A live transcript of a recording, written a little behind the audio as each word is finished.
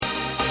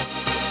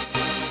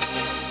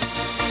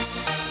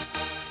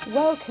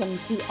Welcome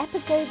to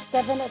episode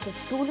 7 of the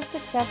School of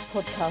Success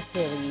podcast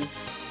series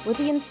with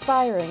the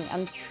inspiring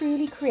and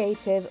truly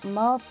creative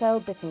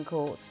Marcel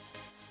Bittencourt,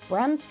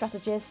 brand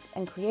strategist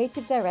and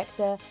creative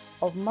director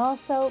of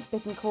Marcel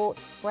Bittencourt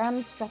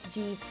Brand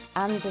Strategy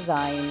and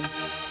Design.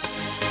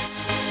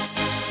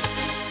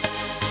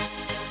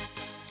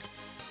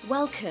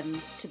 Welcome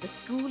to the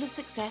School of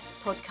Success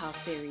podcast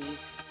series.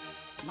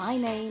 My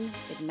name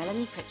is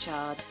Melanie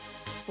Pritchard,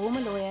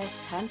 former lawyer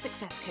turned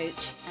success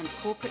coach and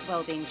corporate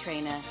wellbeing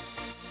trainer,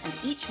 and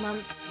each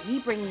month we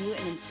bring you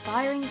an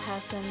inspiring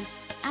person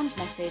and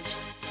message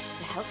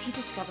to help you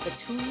discover the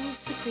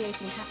tools for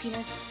creating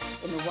happiness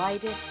in the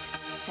widest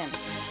sense.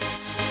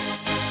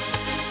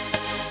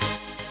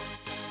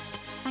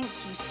 Thank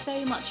you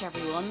so much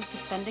everyone for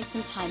spending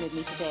some time with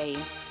me today.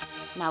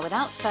 Now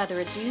without further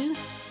ado,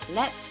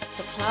 let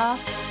the class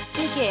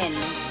begin.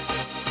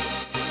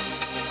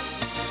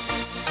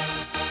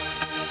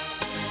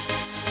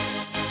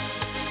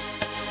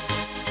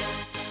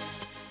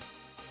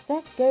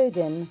 Seth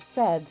Godin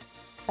said,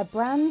 "A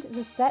brand is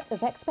a set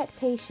of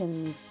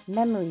expectations,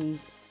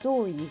 memories,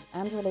 stories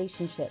and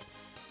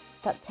relationships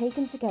that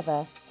taken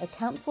together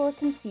account for a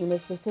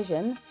consumer's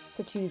decision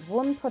to choose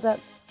one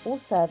product or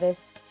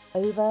service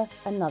over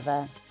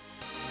another."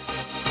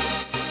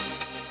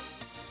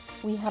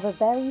 We have a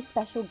very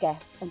special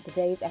guest on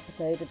today's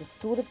episode of the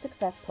School of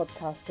Success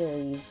podcast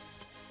series,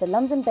 the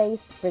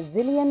London-based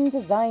Brazilian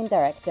design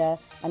director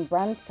and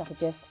brand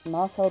strategist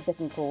Marcel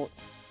Bittencourt.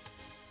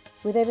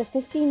 With over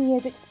 15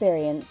 years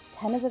experience,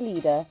 10 as a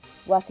leader,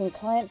 working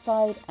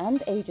client-side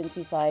and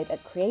agency-side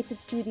at creative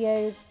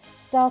studios,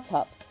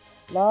 startups,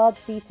 large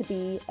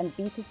B2B and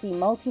B2C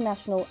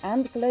multinational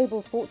and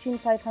global Fortune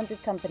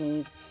 500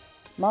 companies,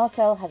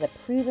 Marcel has a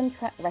proven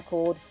track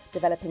record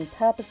developing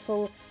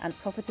purposeful and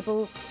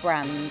profitable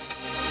brands.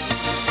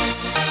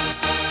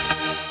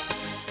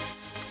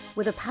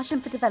 With a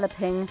passion for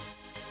developing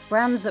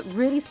brands that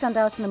really stand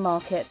out in the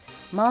market,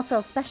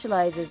 Marcel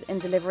specialises in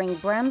delivering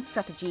brand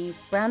strategy,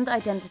 brand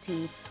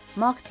identity,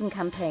 marketing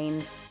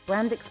campaigns,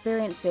 brand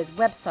experiences,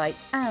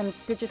 websites and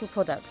digital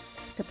products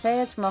to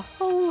players from a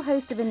whole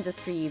host of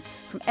industries,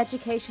 from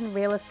education,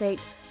 real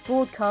estate,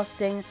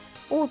 broadcasting,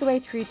 all the way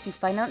through to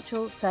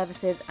financial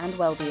services and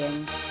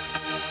wellbeing.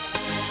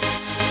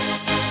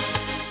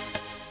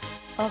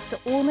 After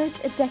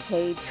almost a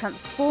decade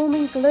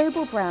transforming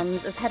global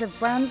brands as head of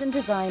brand and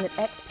design at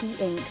XP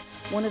Inc.,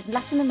 one of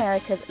Latin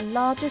America's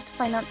largest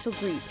financial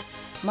groups,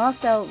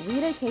 Marcel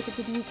relocated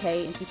to the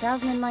UK in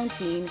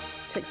 2019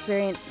 to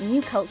experience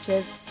new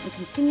cultures and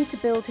continue to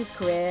build his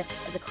career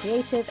as a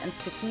creative and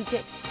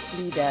strategic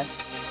leader.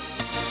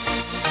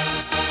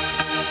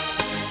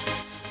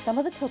 Some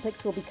of the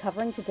topics we'll be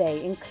covering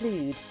today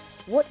include: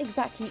 what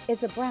exactly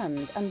is a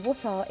brand and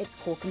what are its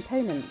core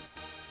components?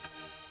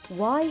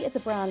 Why is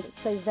a brand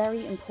so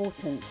very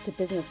important to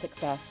business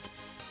success?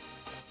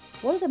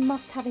 What are the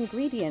must-have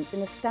ingredients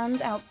in a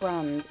standout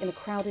brand in a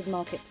crowded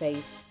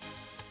marketplace?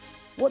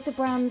 What do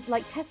brands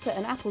like Tesla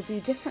and Apple do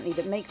differently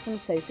that makes them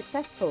so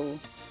successful?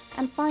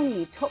 And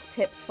finally, top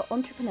tips for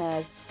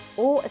entrepreneurs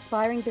or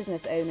aspiring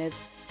business owners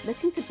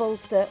looking to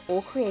bolster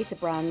or create a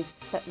brand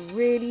that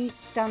really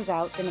stands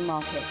out in the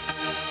market.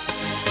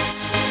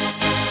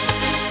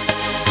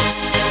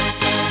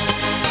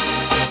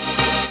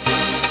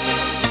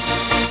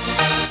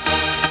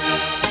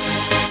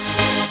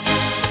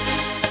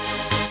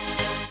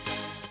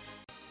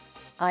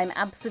 I'm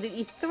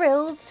absolutely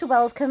thrilled to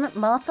welcome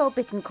Marcel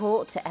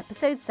Bittencourt to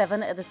episode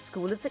 7 of the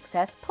School of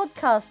Success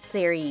podcast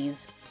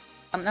series.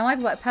 Now,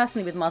 I've worked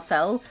personally with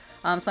Marcel,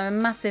 so I'm a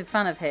massive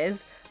fan of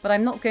his, but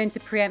I'm not going to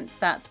preempt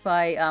that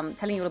by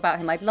telling you all about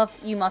him. I'd love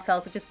you,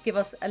 Marcel, to just give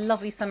us a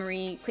lovely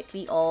summary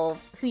quickly of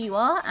who you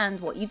are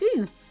and what you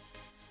do.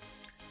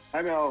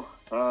 Hi, Mel.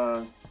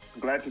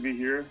 Glad to be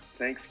here.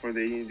 Thanks for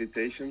the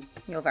invitation.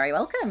 You're very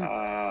welcome.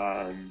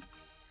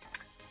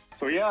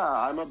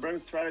 I'm a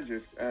brand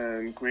strategist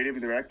and creative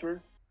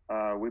director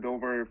with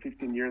over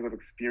 15 years of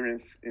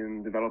experience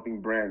in developing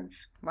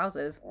brands.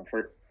 Wowzers.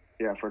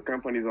 For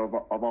companies of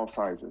all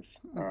sizes,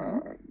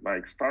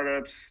 like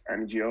startups,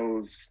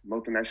 NGOs,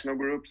 multinational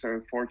groups,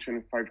 and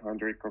Fortune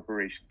 500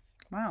 corporations.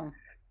 Wow.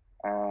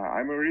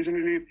 I'm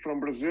originally from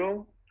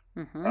Brazil.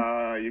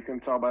 You can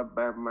tell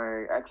by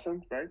my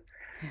accent, right?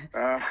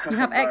 You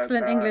have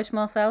excellent English,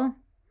 Marcel.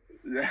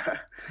 Yeah,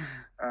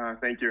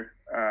 thank you.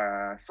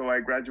 So I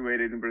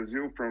graduated in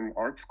Brazil from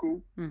art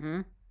school,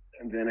 and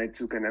then I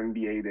took an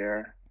MBA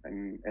there,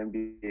 an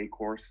MBA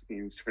course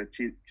in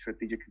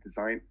strategic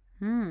design.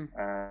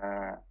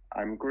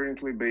 I'm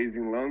currently based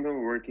in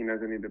London, working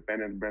as an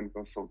independent brand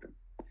consultant.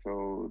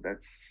 So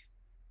that's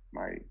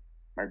my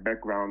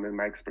background and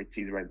my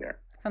expertise right there.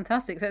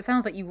 Fantastic. So it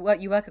sounds like you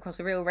work across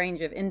a real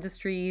range of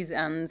industries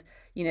and,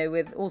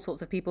 with all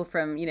sorts of people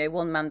from,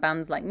 one-man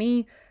bands like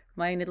me,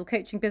 my own little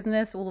coaching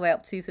business, all the way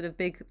up to sort of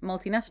big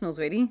multinationals,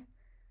 really.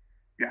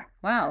 Yeah.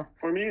 Wow.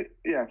 For me,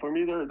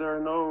 there are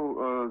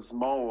no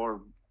small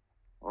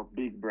or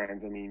big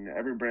brands. I mean,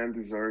 every brand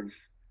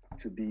deserves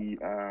to be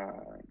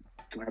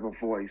to have a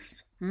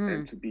voice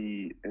and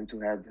to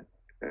have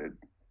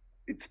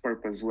its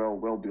purpose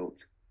well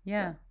built.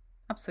 Yeah,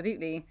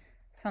 absolutely.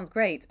 Sounds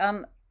great.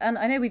 And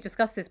I know we've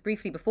discussed this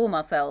briefly before,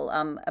 Marcel,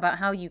 about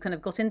how you kind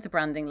of got into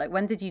branding. Like,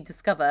 when did you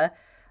discover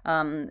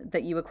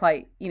that you were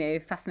quite,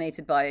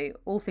 fascinated by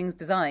all things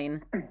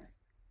design?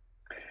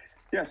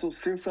 Yeah, so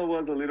since I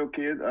was a little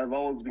kid, I've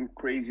always been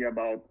crazy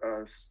about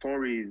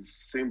stories,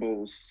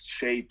 symbols,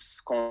 shapes,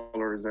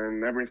 colors,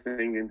 and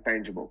everything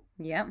intangible.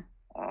 Yeah.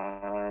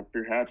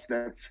 Perhaps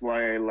that's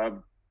why I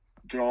love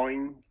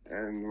drawing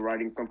and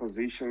writing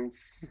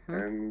compositions,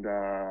 and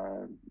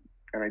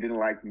I didn't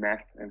like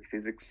math and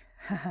physics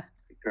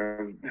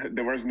because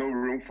there was no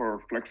room for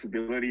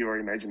flexibility or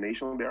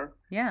imagination there.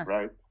 Yeah.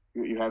 Right?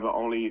 You have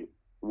only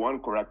one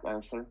correct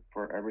answer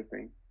for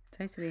everything.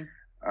 Totally.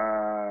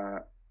 Uh,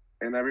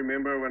 and I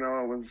remember when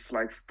I was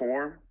like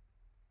 4,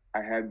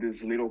 I had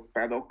this little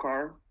pedal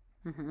car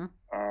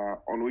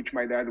on which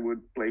my dad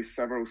would place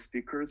several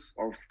stickers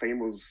of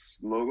famous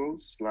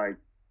logos like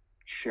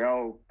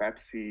Shell,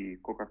 Pepsi,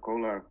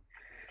 Coca-Cola,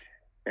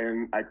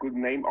 and I could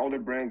name all the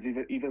brands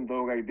even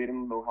though I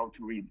didn't know how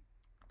to read.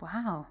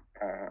 Wow.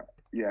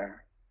 Yeah.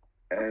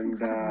 That's And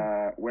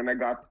when I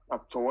got a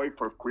toy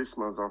for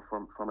Christmas or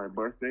for my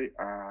birthday,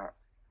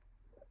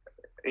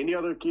 any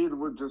other kid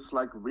would just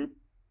like rip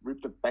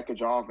the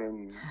package off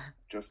and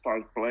just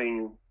start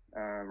playing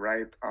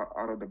right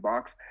out of the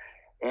box.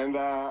 And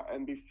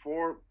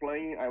before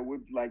playing, I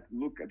would like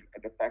look at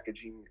the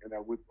packaging, and I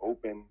would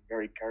open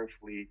very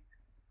carefully,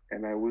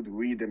 and I would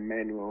read the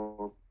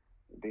manual,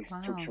 the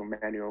instruction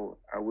manual.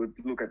 I would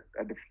look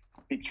at the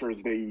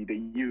pictures they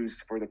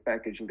used for the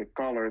packaging, the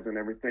colors and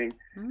everything.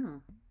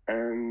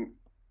 And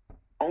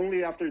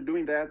only after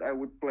doing that, I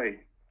would play.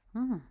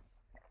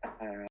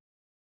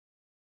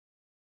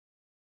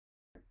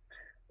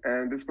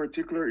 And this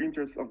particular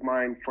interest of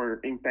mine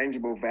for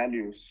intangible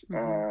values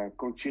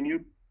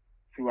continued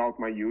throughout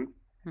my youth.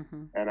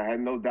 And I had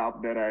no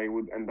doubt that I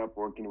would end up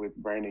working with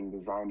branding,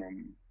 design,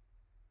 and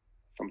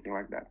something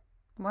like that.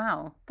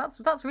 Wow,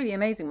 that's really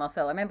amazing,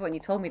 Marcel. I remember when you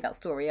told me that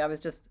story, I was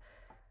just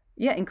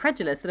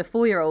incredulous that a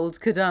 4-year-old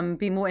could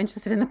be more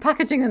interested in the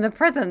packaging than the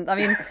present. I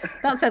mean,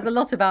 that says a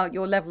lot about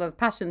your level of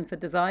passion for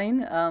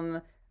design.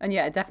 And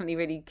yeah, it definitely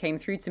really came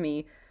through to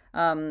me.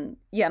 And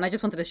I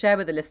just wanted to share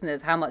with the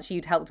listeners how much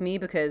you'd helped me,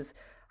 because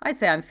I'd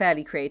say I'm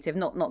fairly creative,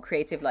 not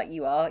creative like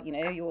you are.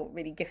 You're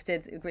really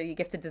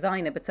gifted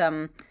designer. But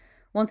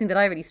one thing that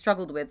I really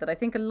struggled with, that I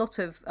think a lot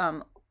of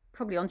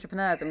probably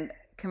entrepreneurs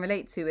can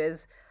relate to,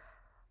 is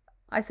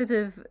I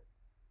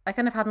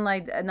kind of had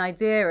an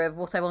idea of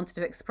what I wanted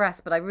to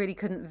express, but I really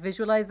couldn't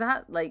visualize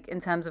that, like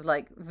in terms of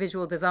like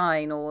visual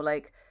design or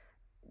like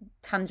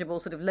tangible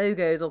sort of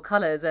logos or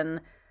colors. And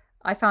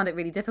I found it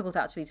really difficult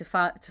actually to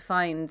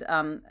find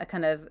a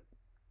kind of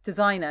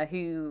designer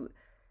who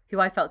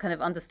I felt kind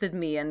of understood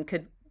me and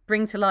could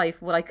bring to life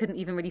what I couldn't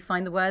even really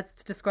find the words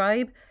to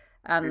describe.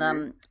 And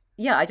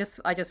I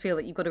just feel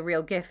that you've got a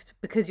real gift,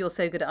 because you're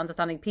so good at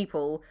understanding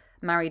people,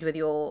 married with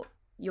your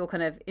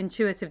kind of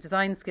intuitive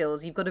design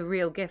skills. You've got a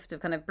real gift of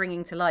kind of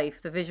bringing to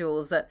life the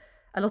visuals that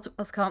a lot of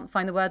us can't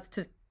find the words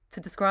to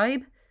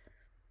describe.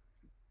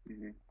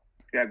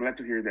 Yeah, glad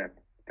to hear that.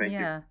 Thank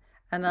you.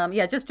 And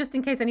just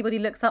in case anybody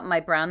looks up my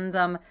brand,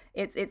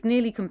 it's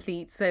nearly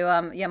complete.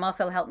 So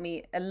Marcel helped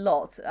me a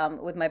lot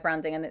with my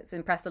branding, and it's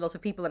impressed a lot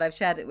of people that I've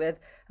shared it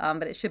with.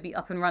 But it should be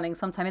up and running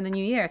sometime in the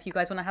new year if you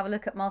guys want to have a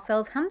look at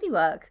Marcel's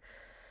handiwork.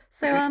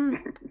 So,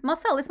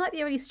 Marcel, this might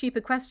be a really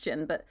stupid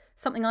question, but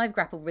something I've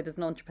grappled with as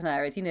an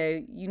entrepreneur is, you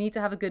need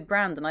to have a good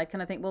brand. And I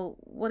kind of think, well,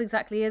 what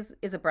exactly is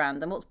a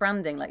brand, and what's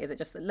branding? Like, is it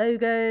just the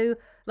logo?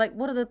 Like,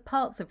 what are the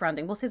parts of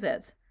branding? What is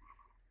it?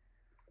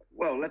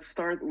 Well, let's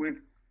start with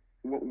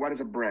what is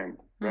a brand,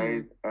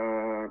 right?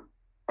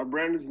 A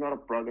brand is not a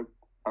product.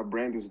 A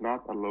brand is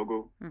not a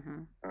logo.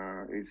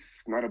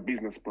 It's not a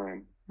business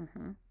plan.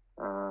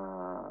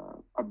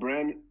 A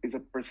brand is a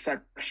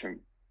perception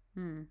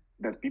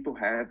that people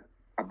have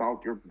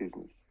about your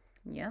business.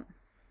 Yeah.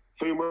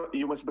 So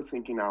you must be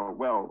thinking now,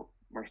 well,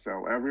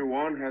 Marcel,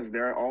 everyone has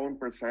their own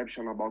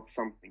perception about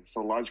something.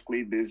 So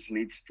logically, this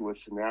leads to a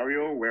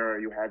scenario where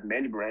you have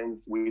many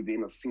brands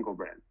within a single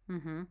brand,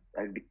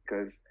 right?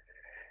 Because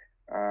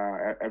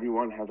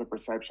everyone has a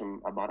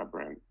perception about a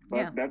brand.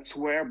 But that's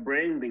where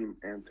branding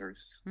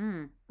enters.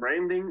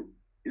 Branding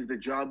is the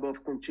job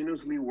of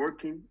continuously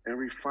working and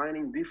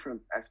refining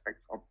different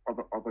aspects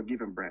of a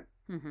given brand.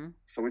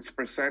 So its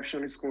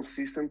perception is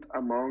consistent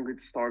among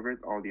its target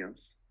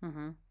audience.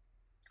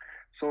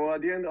 So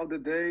at the end of the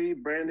day,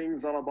 branding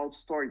is all about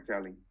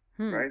storytelling,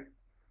 right?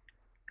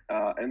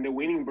 And the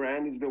winning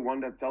brand is the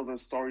one that tells a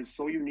story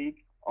so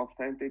unique,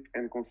 authentic,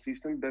 and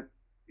consistent that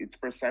its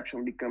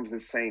perception becomes the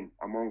same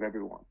among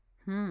everyone,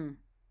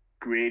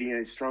 creating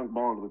a strong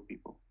bond with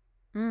people.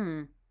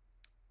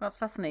 That's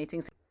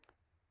fascinating.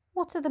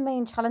 What are the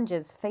main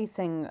challenges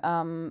facing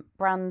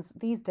brands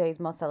these days,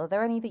 Marcel? Are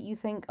there any that you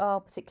think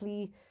are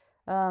particularly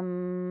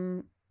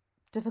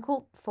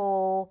difficult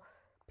for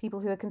people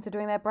who are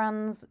considering their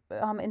brands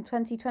in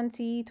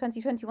 2020,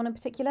 2021 in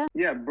particular?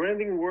 Yeah,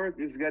 branding work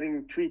is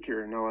getting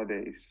trickier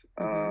nowadays.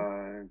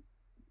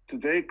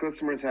 today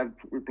customers have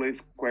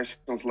replaced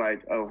questions like,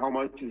 "Oh, how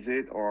much is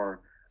it?" or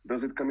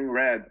 "Does it come in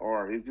red?" or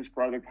 "Is this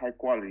product high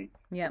quality?"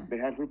 Yeah. They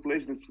have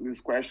replaced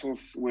these questions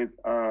with,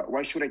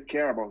 "Why should I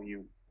care about you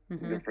in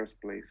Mm-hmm. the first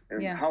place?" and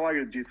Yeah. "How are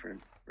you different?"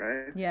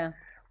 Right? Yeah.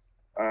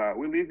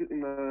 We live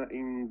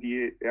in the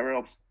era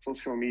of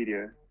social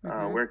media,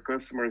 Mm-hmm. where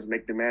customers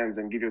make demands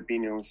and give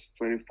opinions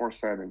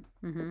 24/7.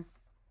 Mm-hmm.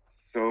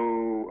 So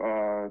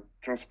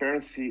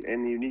transparency and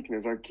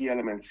uniqueness are key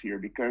elements here,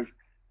 because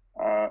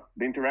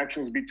the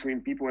interactions between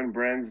people and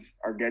brands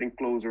are getting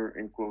closer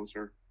and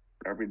closer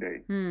every day.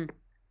 Mm.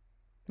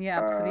 Yeah,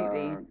 Uh,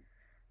 absolutely.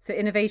 So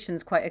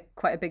innovation's quite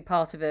a big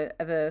part of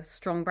a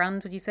strong brand,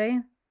 would you say?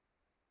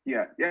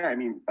 yeah. I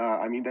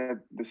mean that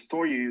the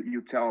story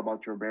you tell about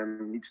your brand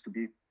needs to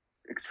be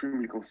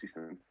extremely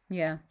consistent.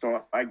 Yeah. So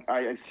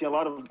I see a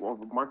lot of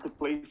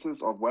marketplaces,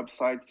 of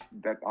websites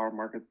that are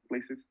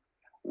marketplaces.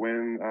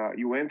 When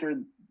you enter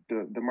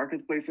the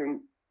marketplace, and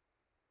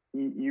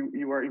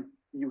you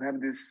have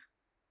this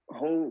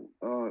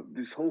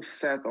whole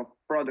set of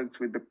products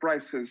with the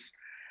prices,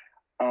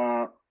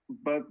 uh,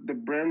 but the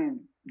brand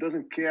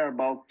doesn't care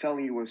about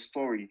telling you a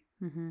story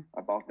Mm-hmm.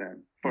 about them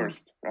Mm.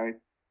 first, right?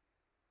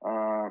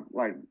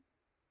 Like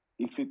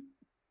if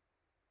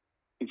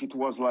it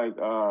was like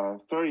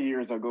 30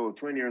 years ago,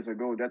 20 years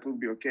ago, that would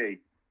be okay,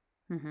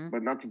 Mm-hmm.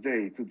 but not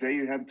today. Today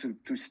you have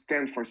to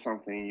stand for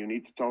something. You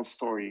need to tell a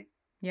story.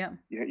 Yeah.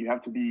 You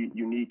have to be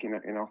unique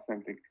and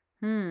authentic.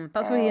 Hmm.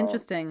 That's really Uh,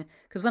 interesting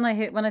because when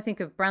I think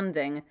of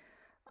branding,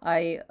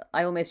 I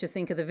almost just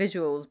think of the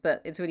visuals,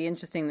 but it's really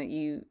interesting that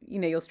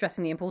you're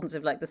stressing the importance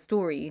of like the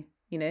story.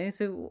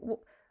 So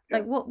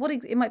yeah,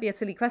 it might be a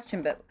silly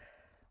question, but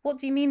what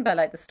do you mean by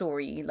like the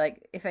story?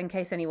 Like, if in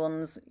case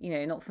anyone's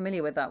not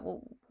familiar with that,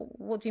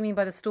 what do you mean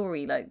by the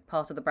story? Like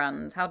part of the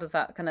brand? How does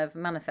that kind of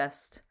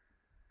manifest?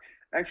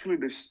 actually,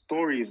 the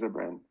story is the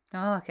brand.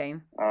 Oh, okay,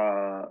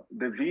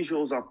 The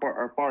visuals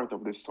are part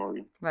of the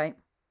story, right.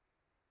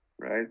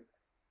 right?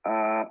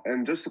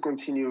 And just to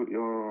continue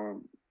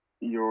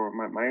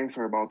my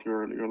answer about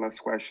your last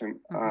question,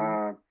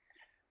 Mm-hmm.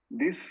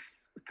 this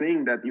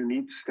thing that you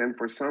need to stand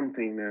for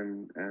something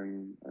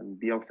and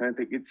be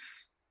authentic,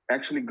 it's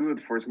actually good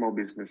for small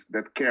business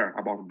that care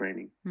about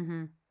branding.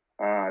 Mm-hmm.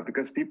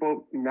 Because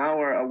people now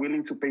are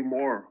willing to pay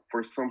more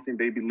for something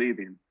they believe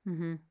in.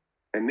 Mm-hmm.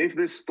 And if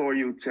the story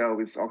you tell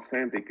is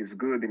authentic, is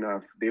good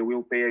enough, they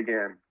will pay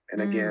again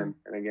and Hmm. again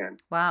and again.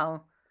 Wow.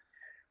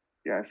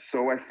 Yeah. So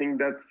I think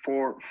that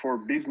for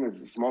business,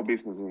 small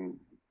business and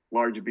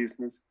large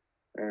business,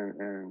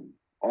 and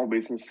all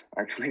business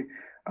actually,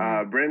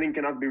 Yeah. branding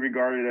cannot be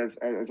regarded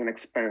as an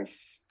expense,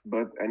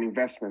 but an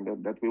investment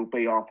that will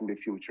pay off in the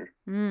future.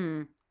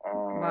 Hmm.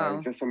 It's Wow.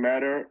 just a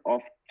matter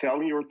of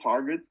telling your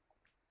target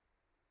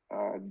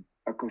uh,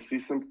 a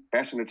consistent,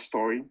 passionate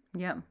story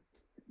Yeah.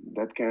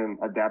 that can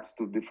adapt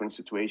to different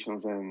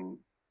situations and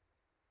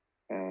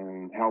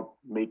help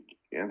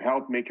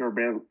make your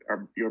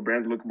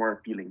brand look more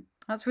appealing.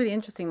 That's really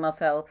interesting,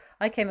 Marcel.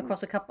 I've come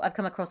across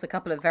a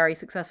couple of very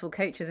successful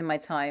coaches in my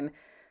time,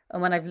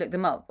 and when I've looked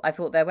them up, I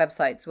thought their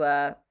websites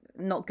were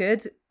not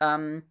good.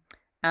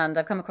 And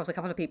I've come across a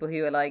couple of people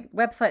who are like,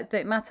 websites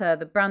don't matter,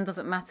 the brand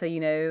doesn't matter.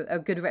 A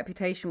good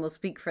reputation will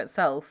speak for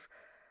itself.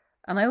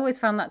 And I always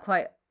found that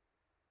quite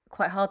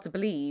hard to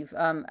believe.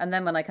 And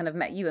then when I kind of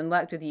met you and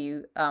worked with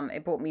you,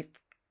 it brought me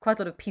quite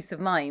a lot of peace of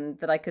mind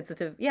that I could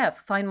sort of, yeah,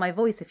 find my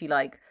voice, if you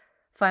like,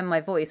 find my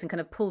voice and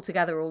kind of pull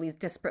together all these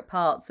disparate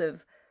parts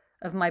of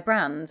my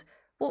brand.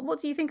 What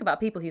do you think about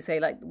people who say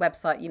like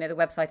website, the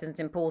website isn't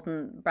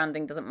important,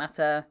 branding doesn't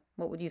matter?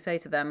 What would you say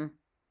to them?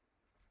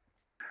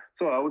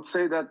 So I would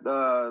say that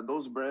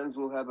those brands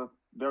will have a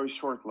very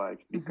short life,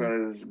 Mm-hmm.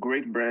 because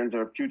great brands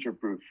are future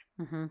proof,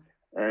 Mm-hmm.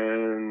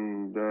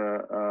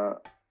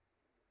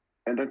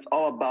 and that's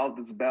all about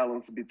this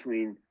balance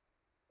between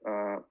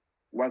uh,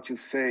 what you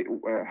say,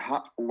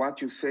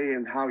 what you say,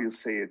 and how you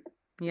say it,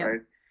 Yeah.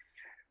 right?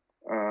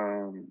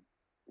 Um,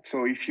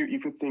 so if you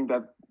think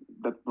that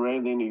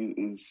branding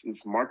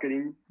is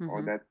marketing, or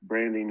Mm-hmm. that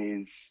branding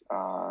is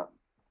how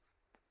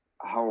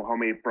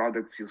many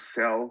products you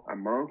sell a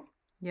month,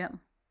 Yeah.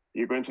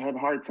 you're going to have a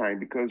hard time,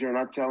 because you're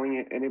not telling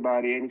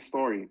anybody any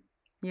story.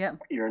 Yeah.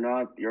 You're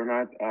not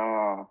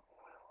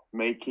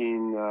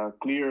making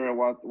clear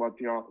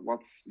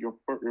what's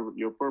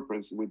your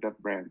purpose with that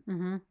brand.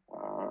 Mm-hmm.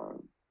 Uh,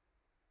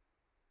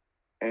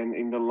 and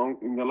in the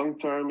long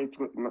term, it's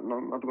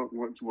not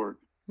going to work.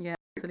 Yeah,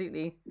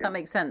 absolutely. Yeah. That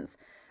makes sense.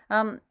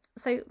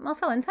 So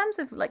Marcel, in terms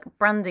of like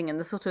branding and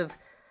the sort of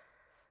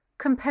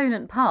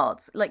component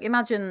parts, like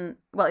imagine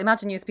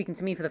you're speaking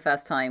to me for the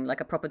first time,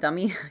 like a proper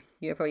dummy.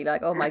 You're probably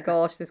like, oh my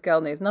gosh, this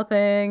girl knows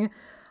nothing.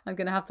 I'm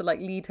gonna have to like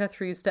lead her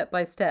through step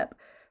by step.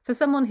 For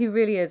someone who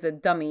really is a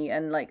dummy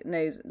and like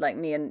knows like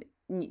me and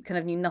kind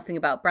of knew nothing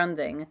about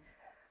branding,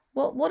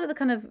 what are the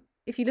kind of,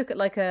 if you look at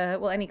like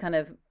any kind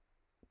of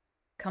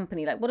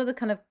company, like what are the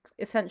kind of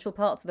essential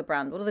parts of the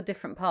brand? What are the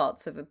different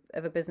parts of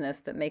a business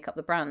that make up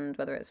the brand,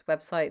 whether it's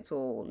websites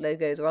or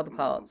logos or other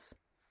parts?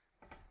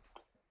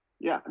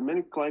 Yeah,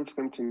 many clients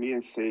come to me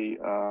and say,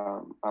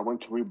 I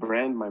want to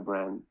rebrand my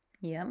brand.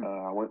 Yeah.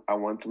 I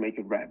want to make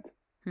it red.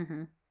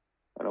 Mm-hmm.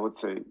 And I would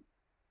say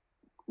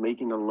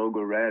making a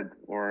logo red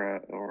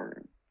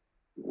or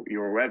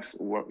your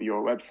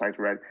website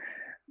red,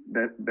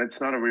 that's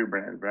not a real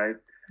brand, right?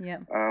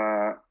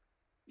 Yeah.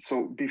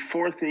 So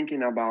before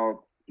thinking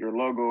about your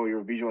logo,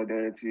 your visual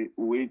identity,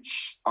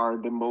 which are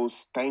the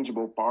most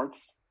tangible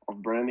parts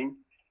of branding,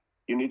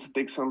 you need to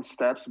take some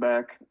steps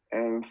back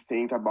and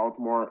think about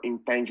more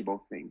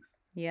intangible things.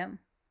 Yeah.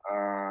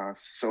 I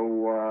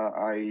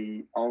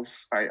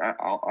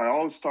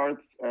always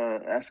start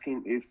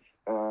asking if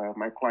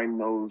my client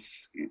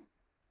knows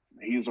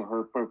his or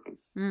her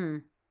purpose,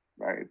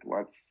 right?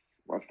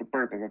 What's the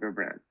purpose of your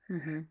brand?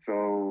 Mm-hmm.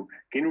 So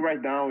can you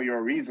write down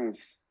your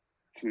reasons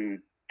to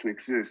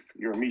exist,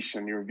 your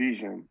mission, your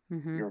vision,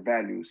 your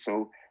values?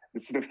 So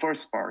this is the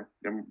first part,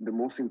 the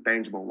most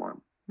intangible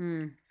one.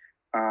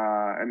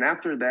 And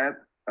after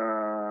that,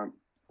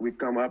 we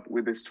come up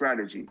with a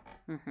strategy,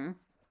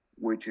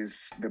 which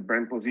is the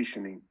brand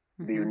positioning,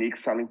 the unique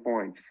selling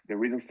points, the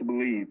reasons to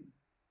believe,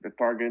 the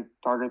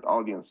target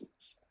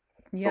audiences.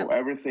 Yep. So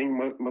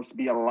everything must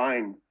be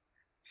aligned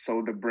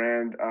so the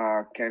brand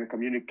can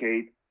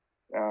communicate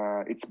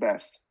its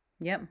best.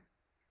 Yep.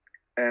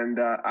 And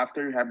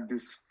after you have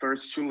these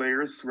first two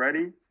layers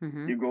ready,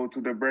 you go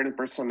to the brand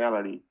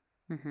personality.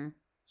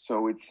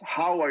 So it's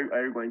how are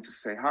you going to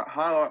say,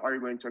 how are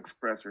you going to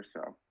express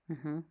yourself,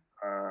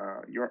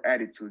 your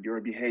attitude,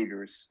 your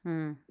behaviors.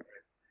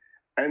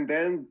 And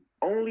then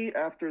only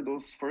after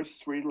those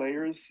first three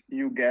layers,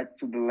 you get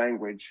to the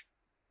language,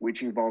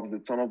 which involves the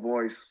tone of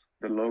voice,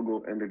 the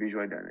logo, and the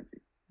visual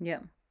identity. Yeah.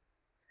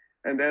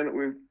 And then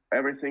with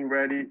everything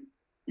ready,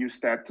 you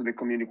step to the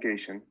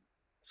communication.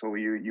 So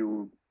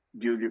you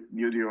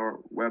build your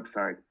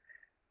website,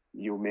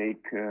 you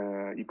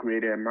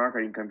create a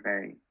marketing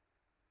campaign,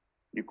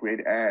 you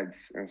create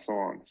ads, and so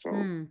on. So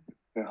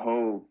the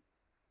whole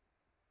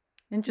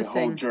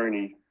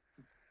journey.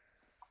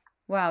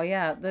 Wow,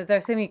 yeah. There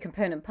are so many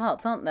component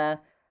parts, aren't there?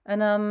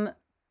 And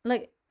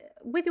like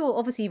with your,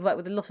 obviously you've worked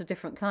with a lot of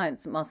different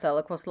clients, Marcel,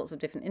 across lots of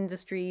different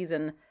industries,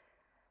 and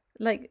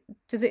like,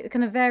 does it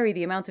kind of vary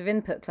the amount of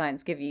input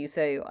clients give you?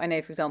 So I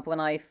know, for example, when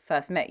I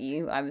first met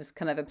you, I was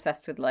kind of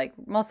obsessed with like,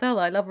 Marcel,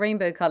 I love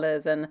rainbow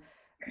colors, and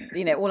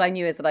all I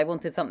knew is that I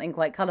wanted something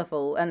quite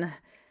colorful. And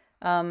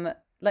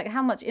like,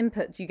 how much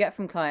input do you get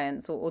from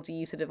clients, or do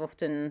you sort of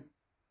often,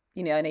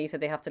 I know you said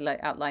they have to like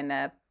outline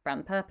their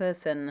brand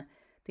purpose and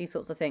these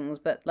sorts of things,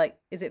 but like,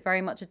 is it very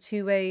much a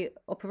two-way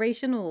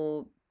operation,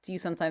 or do you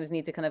sometimes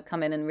need to kind of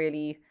come in and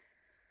really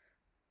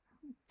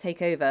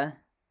take over?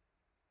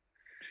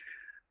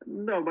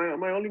 No,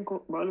 my only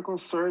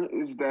concern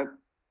is that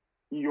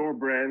your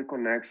brand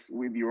connects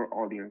with your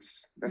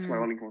audience. That's my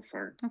only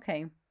concern.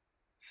 Okay.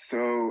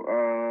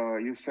 So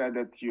you said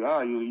that you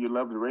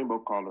love the rainbow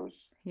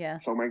colors. Yeah.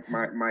 So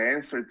my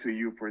answer to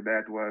you for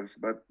that was,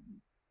 but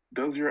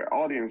does your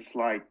audience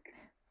like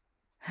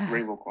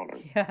rainbow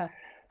colors? Yeah.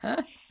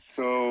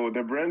 So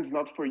the brand's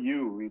not for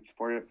you; it's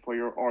for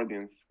your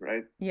audience,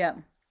 right? Yeah.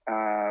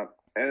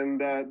 And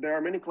there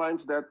are many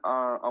clients that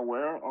are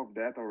aware of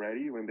that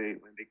already when they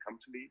come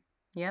to me.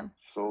 Yeah.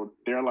 So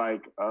they're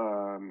like,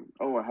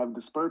 oh, I have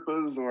this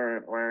purpose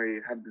or I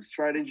have this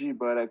strategy,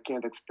 but I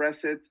can't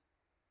express it.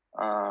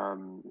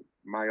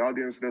 My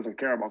audience doesn't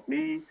care about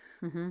me.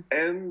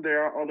 And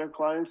there are other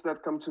clients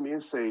that come to me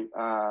and say,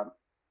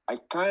 I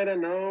kind of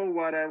know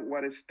what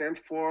I stand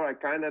for. I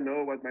kind of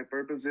know what my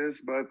purpose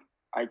is, but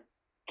I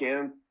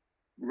can't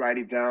write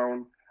it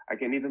down. I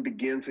can even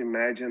begin to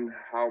imagine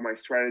how my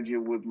strategy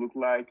would look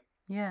like.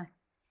 Yeah.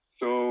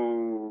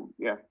 So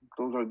yeah,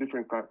 those are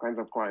different kinds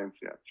of clients.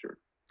 Yeah, sure.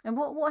 And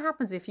what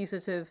happens if you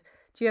sort of,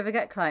 do you ever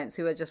get clients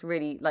who are just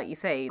really, like you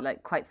say,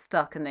 like quite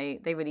stuck, and they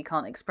really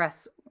can't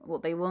express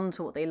what they want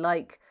or what they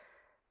like?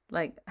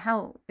 Like,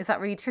 how is that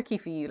really tricky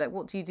for you? Like,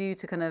 what do you do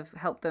to kind of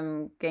help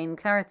them gain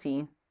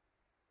clarity?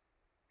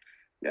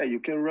 Yeah, you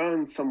can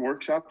run some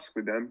workshops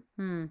with them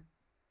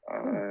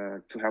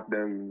to help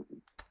them,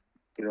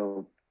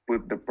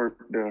 put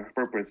the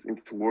purpose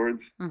into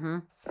words,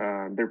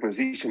 their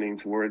positioning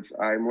into words.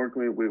 I'm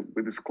working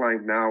with this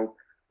client now,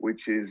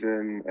 which is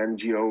an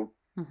NGO,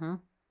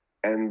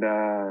 and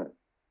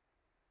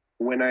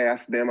when I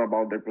asked them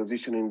about their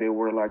positioning, they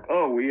were like,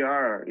 "Oh, we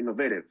are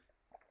innovative,"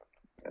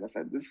 and I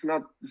said, "This is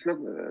not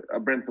a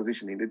brand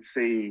positioning. It's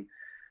a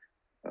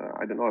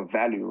I don't know, a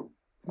value.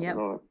 I don't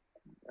know."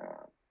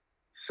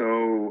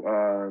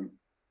 So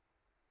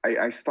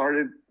I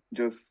started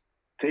just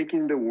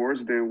taking the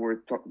words they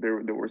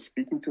were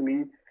speaking to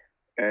me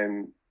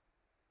and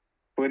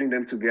putting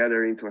them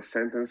together into a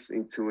sentence,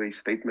 into a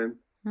statement.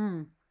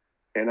 And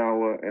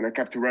I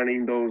kept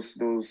running those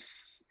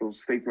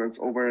statements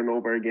over and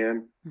over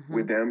again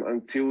with them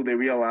until they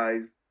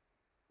realized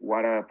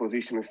what a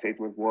positioning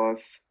statement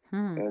was,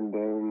 and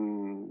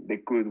then they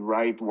could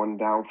write one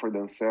down for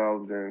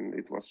themselves, and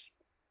it was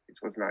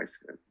nice.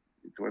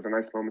 It was a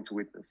nice moment to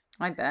witness.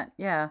 I bet,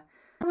 yeah.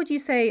 How would you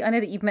say, I know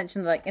that you've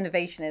mentioned like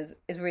innovation is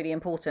really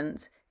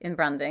important in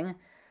branding,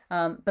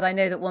 but I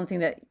know that one thing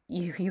that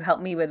you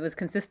helped me with was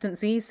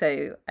consistency.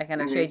 So I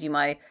kind of showed you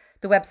my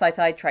the website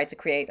I tried to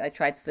create, I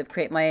tried to sort of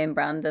create my own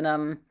brand,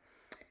 and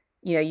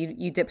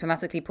you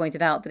diplomatically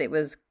pointed out that it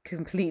was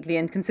completely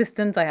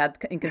inconsistent. I had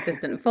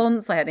inconsistent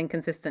fonts, I had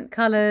inconsistent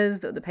colors,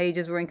 that the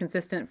pages were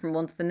inconsistent from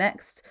one to the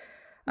next.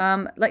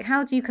 Like,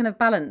 how do you kind of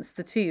balance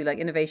the two, like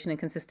innovation and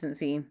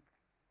consistency?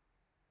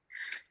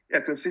 Yeah,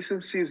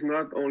 consistency is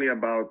not only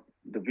about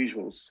the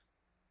visuals,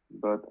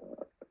 but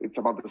it's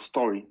about the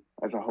story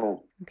as a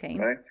whole, Okay.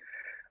 right?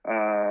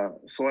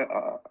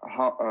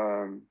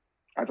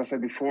 As I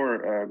said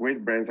before,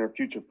 great brands are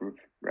future-proof,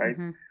 right?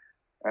 Mm-hmm.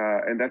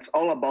 And that's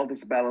all about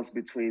this balance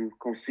between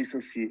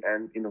consistency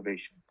and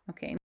innovation.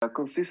 Okay.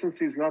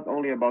 Consistency is not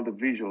only about the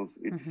visuals,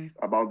 it's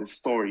about the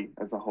story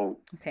as a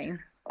whole. Okay.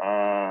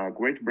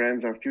 Great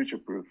brands are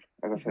future-proof,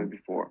 as I said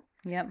before.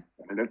 Yep.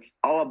 And that's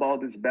all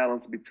about this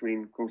balance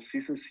between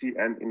consistency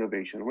and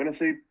innovation. When I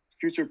say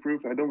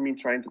future-proof, I don't mean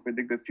trying to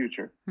predict the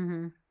future.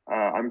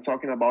 I'm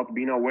talking about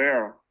being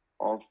aware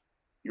of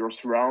your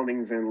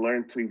surroundings and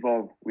learn to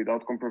evolve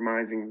without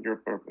compromising your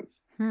purpose.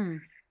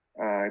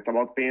 It's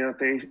about paying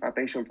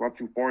attention to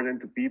what's important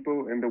to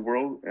people in the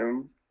world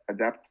and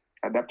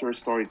adapt your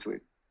story to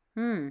it.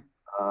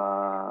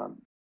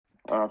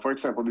 For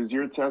example, this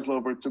year Tesla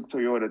overtook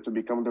Toyota to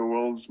become the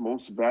world's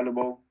most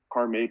valuable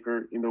car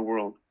maker in the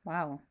world.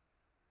 Wow.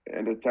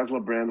 And the Tesla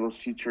brand was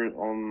featured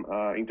on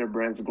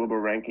Interbrand's global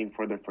ranking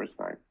for the first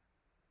time.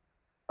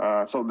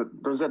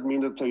 Does that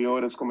mean that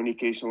Toyota's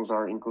communications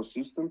are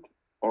inconsistent?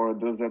 Or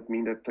does that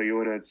mean that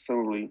Toyota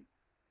suddenly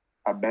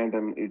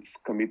abandoned its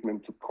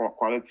commitment to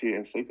quality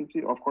and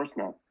safety? Of course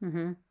not.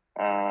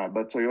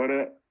 But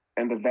Toyota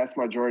and the vast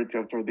majority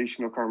of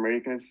traditional car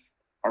makers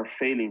are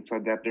failing to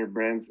adapt their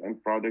brands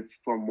and products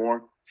to a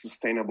more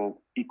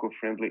sustainable,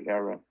 eco-friendly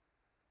era.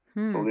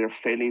 So they're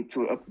failing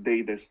to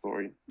update their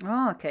story.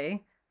 Oh,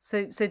 okay.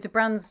 So do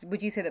brands,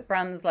 would you say that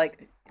brands,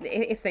 like,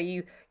 if say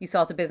you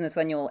start a business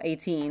when you're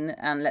 18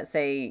 and let's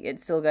say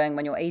it's still going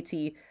when you're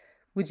 80,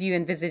 would you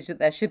envisage that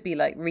there should be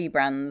like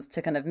rebrands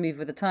to kind of move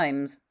with the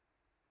times?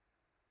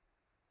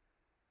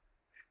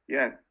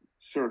 Yeah,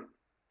 sure.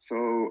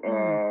 So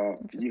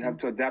you have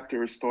to adapt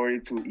your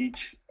story to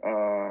each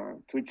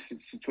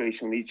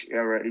situation, each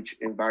era, each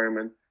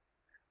environment.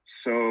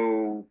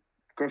 So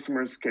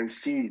customers can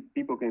see,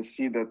 people can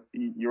see that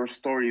your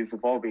story is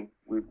evolving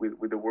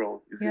with the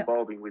world, is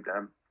evolving with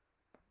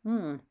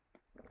them.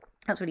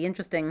 That's really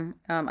interesting.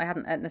 I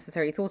hadn't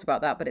necessarily thought about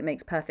that, but it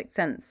makes perfect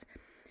sense.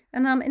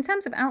 And in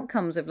terms of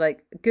outcomes of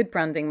like good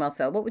branding,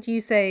 Marcel, what would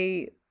you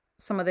say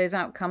some of those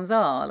outcomes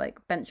are, like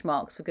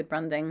benchmarks for good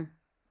branding?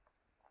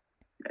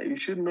 You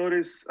should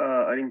notice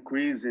an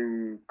increase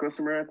in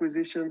customer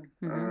acquisition,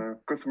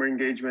 customer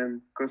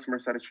engagement, customer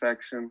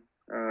satisfaction,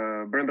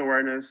 brand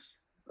awareness,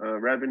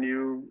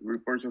 revenue,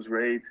 repurchase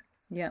rate.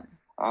 Yeah.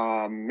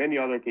 Many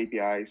other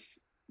KPIs,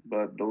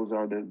 but those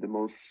are the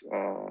most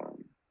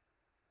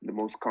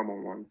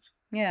common ones.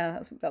 Yeah,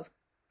 that's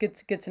good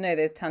to know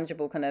those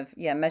tangible kind of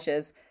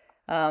measures.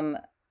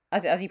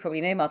 As you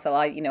probably know, Marcel,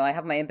 I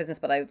have my own business,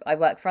 but I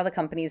work for other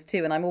companies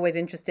too, and I'm always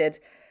interested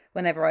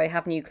whenever I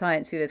have new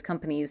clients through those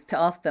companies to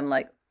ask them,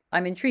 like,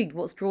 I'm intrigued,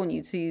 what's drawn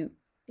you to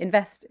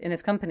invest in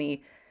this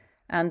company?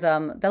 And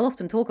they'll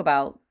often talk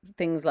about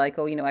things like,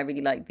 oh, I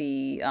really like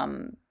the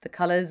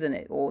colors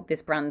or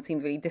this brand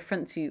seemed really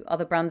different to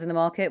other brands in the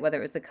market, whether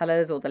it was the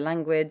colors or the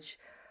language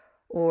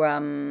or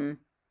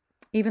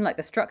even like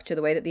the structure,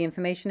 the way that the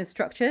information is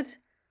structured.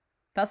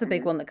 That's a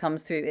big one that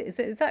comes through. Is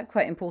that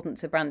quite important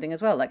to branding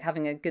as well? Like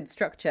having a good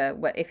structure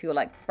where if you're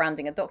like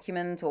branding a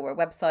document or a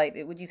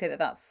website, would you say that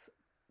that's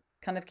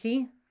kind of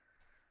key?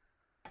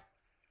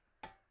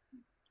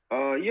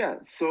 Yeah.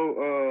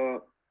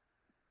 So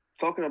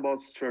talking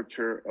about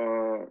structure,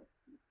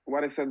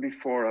 what I said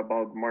before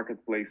about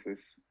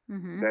marketplaces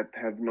that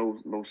have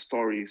no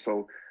story.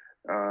 So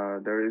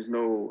there is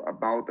no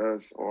about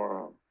us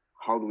or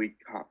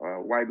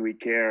why do we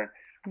care?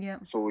 Yeah.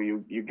 So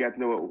you get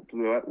to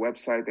the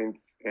website and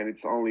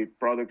it's only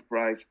product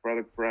price.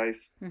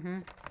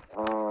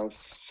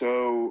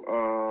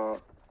 So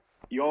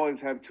you always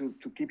have to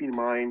keep in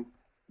mind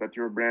that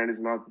your brand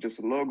is not just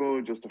a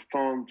logo, just a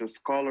font,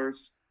 just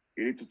colors.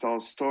 You need to tell a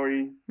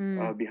story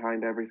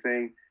behind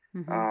everything.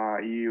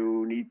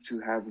 You need to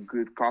have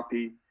good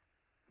copy.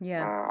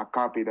 A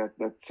copy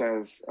that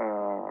says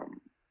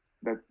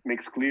that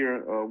makes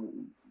clear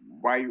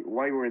why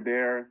we're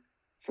there.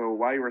 So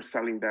why we're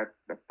selling that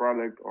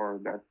product or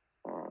that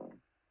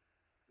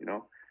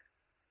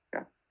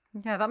yeah.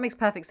 Yeah, that makes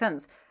perfect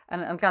sense.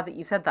 And I'm glad that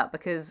you said that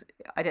because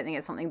I don't think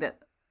it's something that,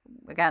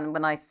 again,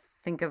 when I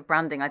think of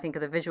branding, I think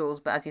of the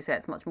visuals, but as you say,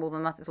 it's much more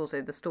than that. It's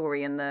also the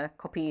story and the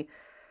copy.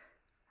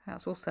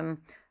 That's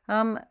awesome.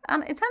 And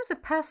in terms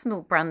of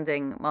personal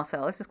branding,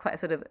 Marcel, this is quite a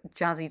sort of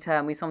jazzy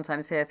term we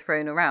sometimes hear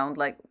thrown around.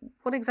 Like,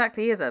 what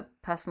exactly is a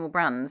personal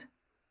brand?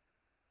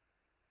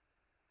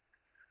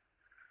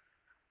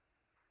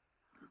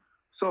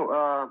 So,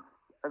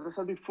 as I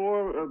said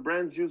before,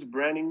 brands use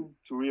branding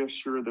to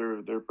reassure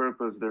their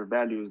purpose, their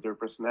values, their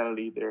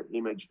personality, their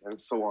image, and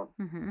so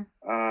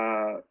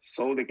on.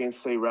 So they can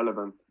stay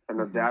relevant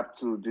and adapt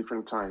to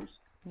different times.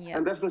 Yeah.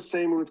 And that's the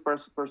same with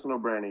personal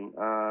branding.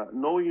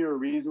 Knowing your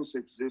reasons to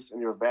exist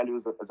and your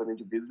values as an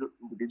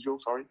individual,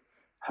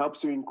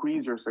 helps you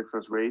increase your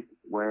success rate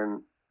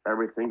when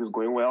everything is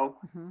going well,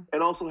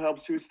 and also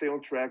helps you stay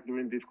on track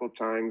during difficult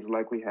times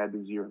like we had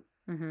this year.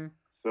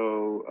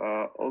 So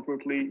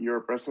ultimately, your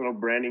personal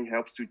branding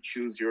helps to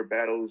choose your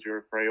battles,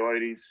 your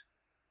priorities.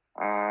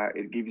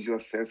 It gives you a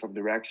sense of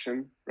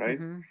direction, right?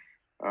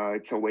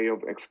 It's a way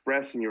of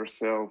expressing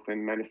yourself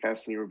and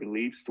manifesting your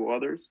beliefs to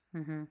others.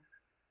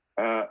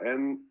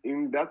 And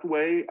in that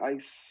way, I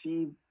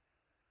see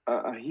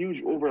a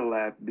huge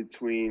overlap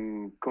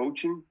between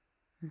coaching,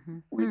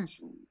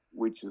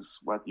 which is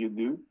what you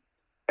do,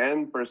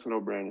 and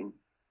personal branding.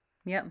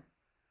 Yeah.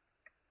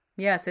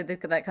 Yeah. So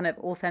that kind of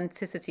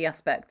authenticity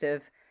aspect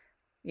of,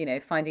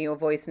 finding your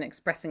voice and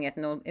expressing it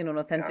in an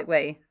authentic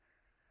way.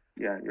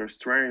 Yeah, your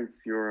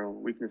strengths, your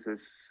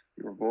weaknesses,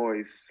 your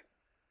voice.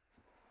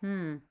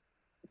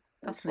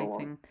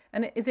 Fascinating.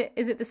 And is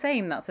it the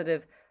same, that sort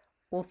of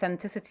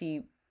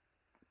authenticity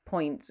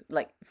point,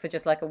 like for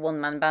just like a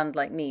one-man band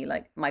like me,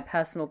 like my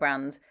personal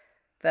brand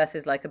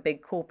versus like a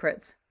big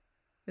corporate?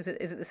 Is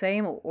it the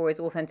same, or is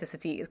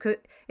authenticity,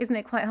 isn't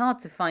it quite hard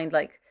to find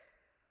like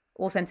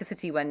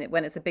authenticity when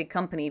it's a big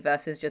company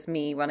versus just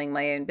me running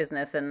my own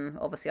business, and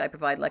obviously I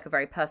provide like a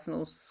very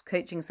personal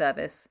coaching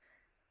service?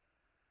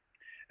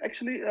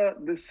 Actually,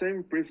 the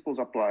same principles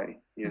apply,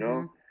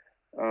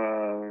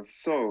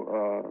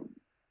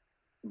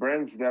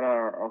 brands that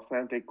are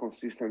authentic,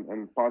 consistent,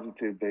 and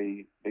positive,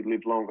 they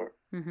live longer.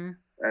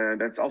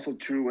 And that's also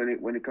true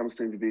when it comes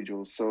to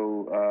individuals.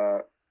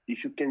 So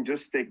if you can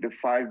just take the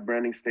 5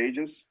 branding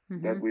stages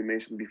that we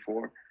mentioned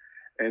before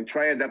and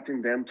try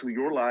adapting them to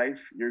your life,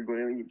 you're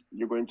going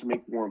to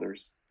make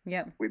wonders.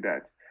 With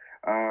that.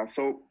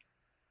 So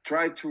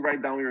try to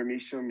write down your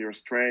mission, your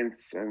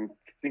strengths, and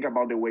think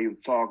about the way you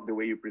talk, the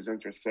way you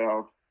present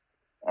yourself.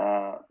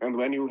 And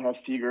when you have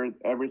figured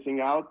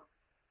everything out,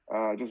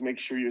 just make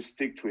sure you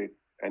stick to it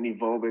and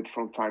evolve it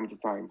from time to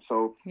time.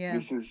 So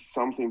this is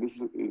something.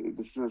 This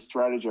is a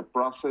strategy, a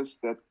process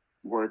that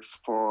works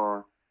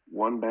for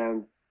one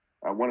man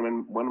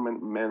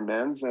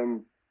bands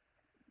and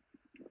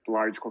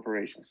large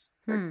corporations,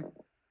 for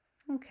example.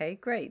 Okay,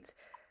 great.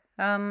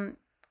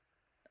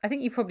 I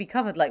think you've probably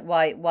covered like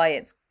why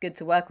it's good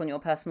to work on your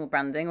personal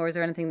branding, or is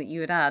there anything that you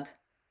would add?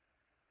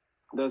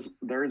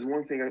 There is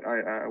one thing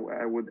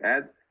I would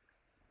add.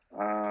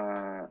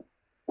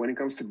 When it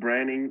comes to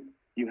branding,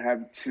 you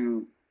have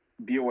to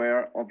be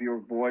aware of your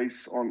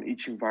voice on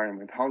each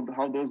environment.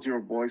 How does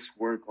your voice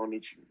work on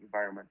each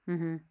environment?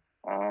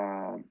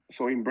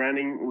 So in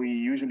branding, we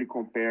usually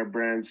compare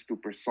brands to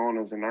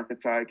personas and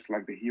archetypes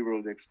like the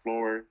hero, the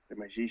explorer, the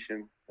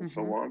magician, and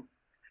so on.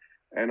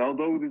 And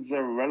although this is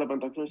a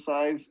relevant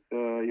exercise,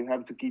 you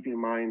have to keep in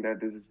mind that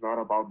this is not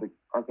about the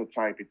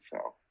archetype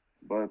itself,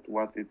 but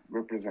what it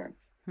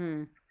represents.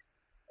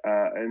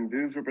 And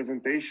this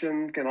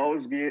representation can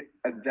always be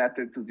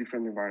adapted to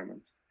different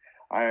environments.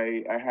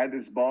 I had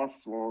this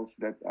boss once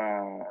that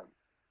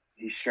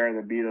he shared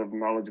a bit of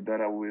knowledge that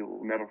I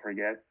will never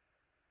forget.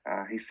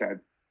 He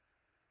said,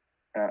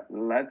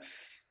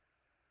 let's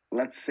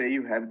say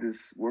you have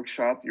this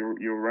workshop,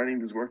 you're running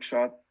this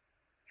workshop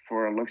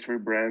for a luxury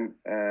brand,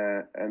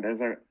 and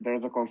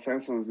there's a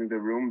consensus in the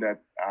room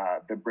that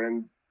the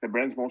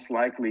brand's most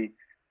likely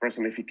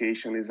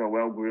personification is a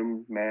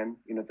well-groomed man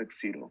in a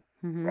tuxedo,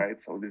 right?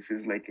 So this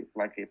is like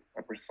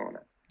a persona.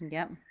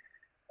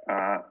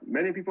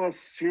 Many people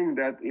assume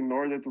that in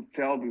order to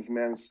tell this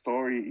man's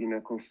story in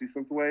a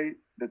consistent way,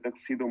 the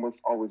tuxedo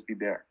must always be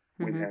there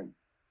with him.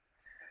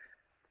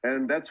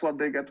 And that's what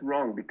they get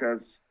wrong,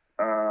 because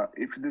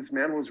if this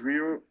man was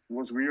real,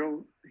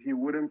 he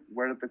wouldn't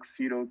wear a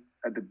tuxedo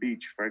at the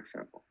beach, for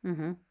example.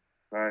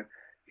 Right?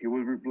 He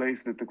would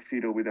replace the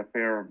tuxedo with a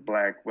pair of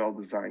black,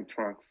 well-designed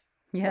trunks.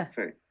 Let's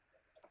say.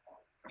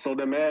 So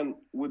the man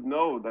would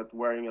know that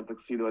wearing a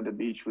tuxedo at the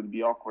beach would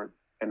be awkward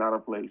and out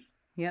of place.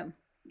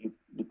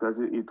 Because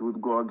it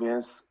would go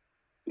against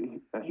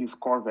his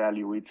core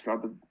value, which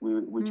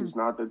is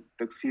not the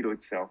tuxedo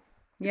itself.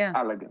 It's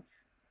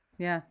elegance.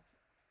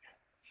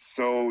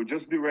 So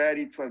just be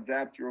ready to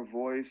adapt your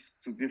voice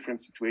to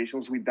different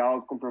situations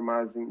without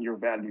compromising your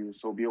values.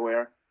 So be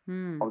aware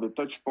of the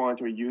touch point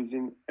you're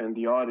using and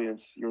the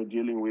audience you're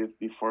dealing with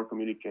before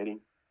communicating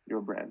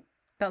your brand.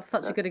 That's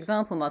such a good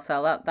example,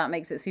 Marcel. That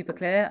makes it super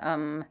clear.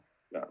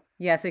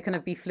 So kind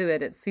of be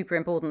fluid. It's super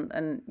important.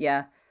 And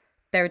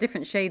there are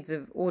different shades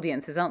of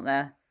audiences, aren't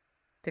there?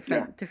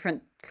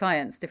 Different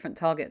clients, different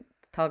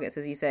targets,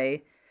 as you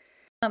say.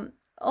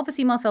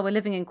 Obviously, Marcel, we're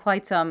living in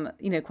quite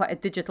a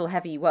digital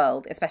heavy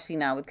world, especially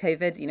now with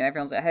COVID.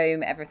 Everyone's at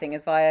home, everything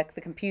is via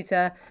the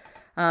computer.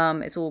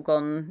 It's all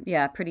gone,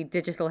 pretty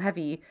digital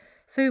heavy.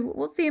 So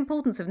what's the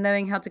importance of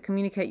knowing how to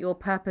communicate your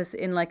purpose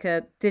in like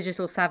a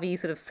digital savvy,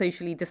 sort of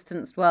socially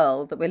distanced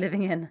world that we're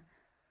living in?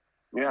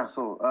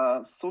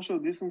 So social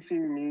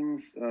distancing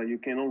means you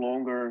can no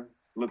longer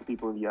look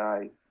people in the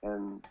eye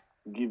and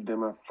give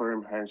them a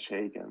firm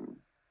handshake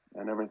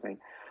and everything.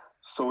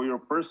 So your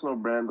personal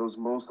brand does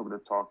most of the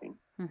talking.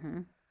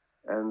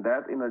 And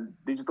that in a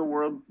digital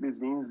world, this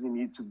means you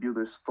need to build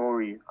a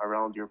story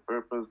around your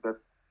purpose that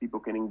people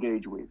can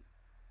engage with.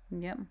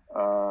 Yep.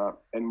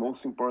 And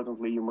most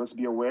importantly, you must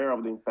be aware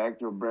of the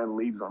impact your brand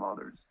leaves on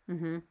others,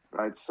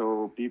 right?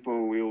 So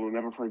people will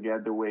never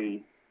forget the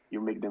way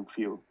you make them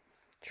feel.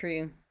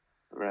 True.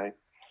 Right.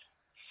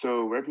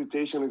 So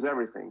reputation is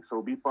everything.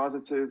 So be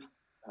positive,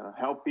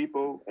 help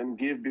people, and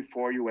give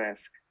before you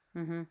ask.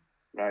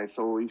 Right.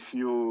 So if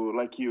you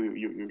like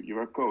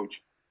you're a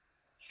coach.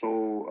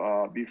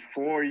 So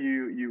before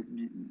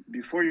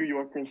you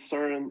are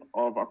concerned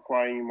of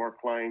acquiring more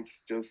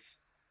clients, just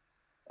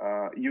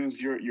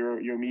use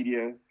your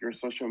media, your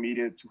social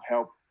media to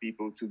help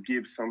people, to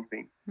give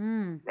something,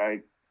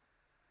 right?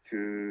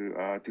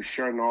 To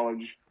share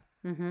knowledge,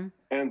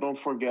 and don't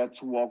forget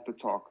to walk the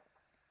talk.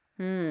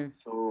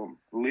 So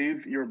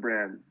live your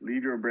brand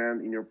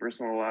in your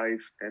personal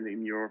life and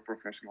in your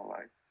professional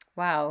life.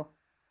 Wow.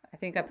 I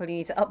think I probably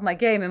need to up my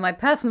game in my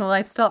personal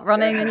life, start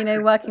running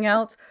and, working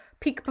out,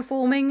 peak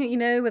performing,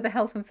 with the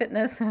health and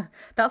fitness.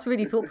 That's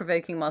really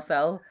thought-provoking,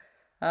 Marcel.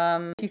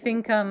 Do you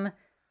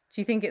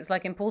think it's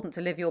like important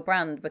to live your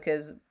brand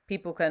because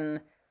people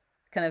can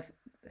kind of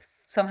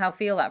somehow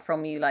feel that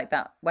from you like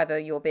that, whether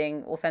you're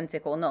being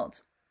authentic or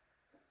not?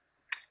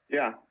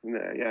 Yeah.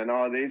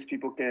 Nowadays,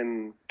 people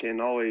can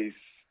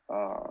always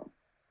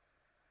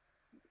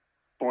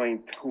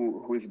point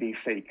who is being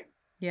fake.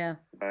 Yeah.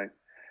 Right.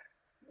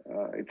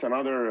 It's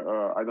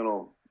another I don't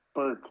know,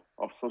 perk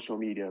of social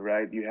media,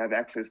 right? You have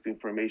access to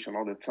information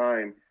all the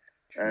time.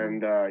 True.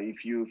 And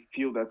if you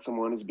feel that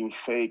someone is being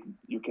fake,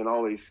 you can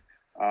always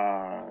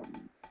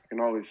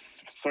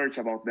search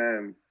about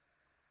them.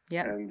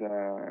 Yeah. And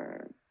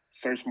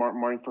search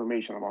more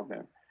information about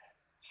them.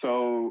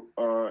 So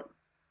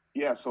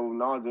so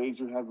nowadays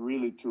you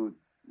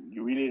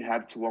really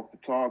have to walk the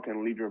talk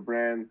and lead your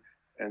brand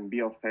and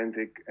be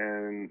authentic,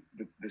 and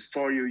the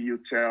story you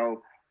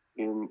tell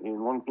in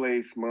one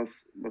place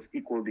must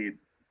equal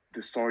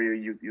the story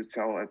you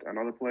tell at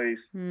another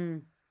place,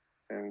 and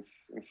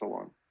so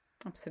on.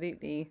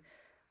 Absolutely.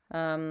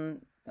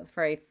 That's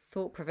very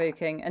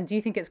thought-provoking. And do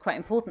you think it's quite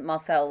important,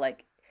 Marcel,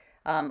 like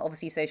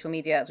obviously social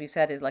media, as we've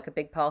said, is like a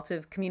big part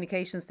of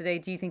communications today.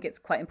 Do you think it's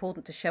quite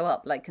important to show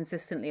up like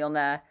consistently on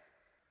there,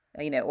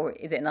 or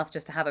is it enough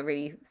just to have a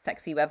really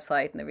sexy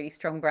website and a really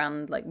strong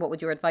brand? Like, what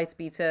would your advice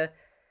be to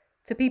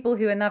people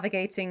who are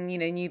navigating,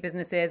 new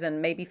businesses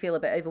and maybe feel a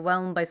bit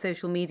overwhelmed by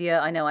social media?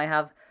 I know I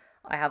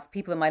have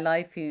people in my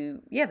life who,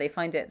 they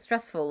find it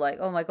stressful. Like,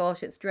 oh my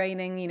gosh, it's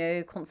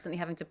draining, constantly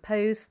having to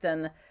post,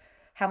 and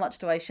how much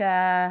do I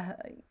share?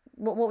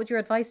 What would your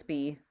advice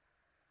be?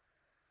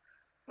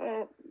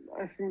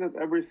 I think that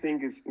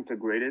everything is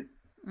integrated.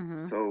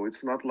 So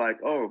it's not like,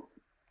 oh,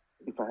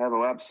 if I have a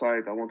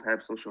website, I won't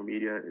have social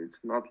media. It's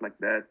not like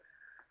that.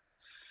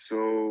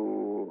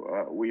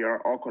 So we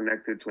are all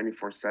connected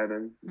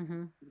 24/7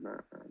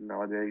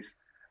 nowadays.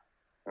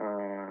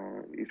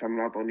 If I'm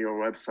not on your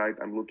website,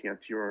 I'm looking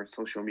at your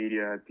social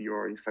media, at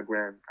your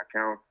Instagram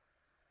account.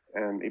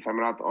 And if I'm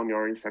not on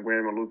your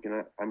Instagram,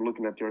 I'm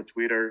looking at your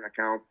Twitter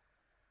account.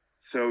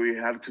 So you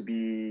have to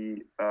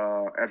be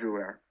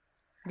everywhere.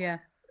 Yeah.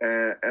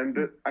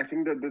 I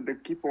think that the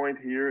key point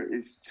here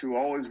is to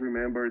always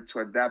remember to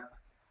adapt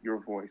your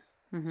voice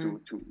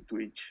to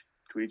each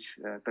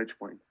touch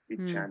point,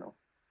 each channel.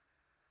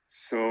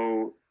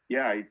 So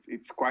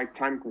it's quite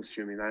time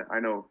consuming. I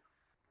know.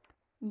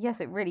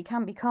 Yes, it really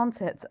can be,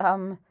 can't it?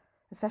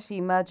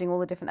 Especially merging all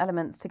the different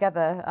elements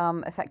together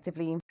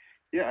effectively.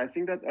 Yeah, I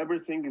think that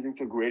everything is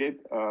integrated.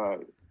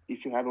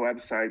 If you have a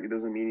website, it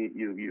doesn't mean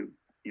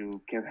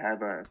you can't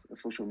have a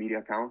social media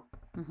account.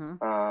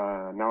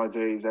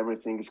 Nowadays,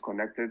 everything is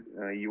connected.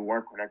 You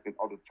are connected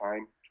all the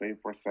time,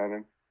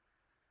 24/7.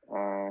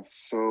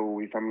 So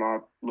if I'm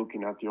not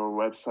looking at your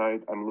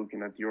website, I'm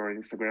looking at your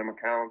Instagram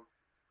account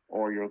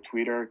or your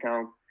Twitter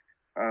account.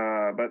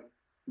 But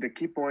the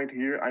key point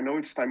here, I know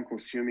it's time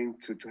consuming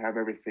to have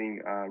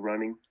everything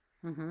running,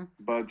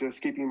 but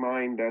just keep in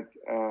mind that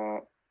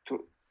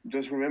to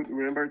just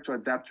remember to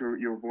adapt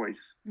your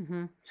voice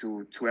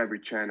to every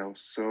channel.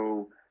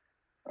 So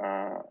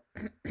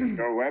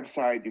your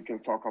website, you can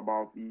talk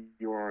about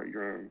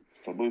your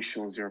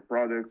solutions, your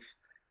products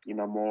in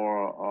a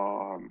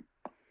more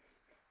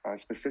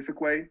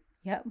specific way.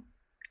 Yep.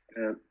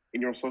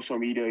 In your social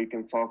media, you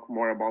can talk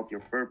more about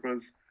your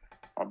purpose,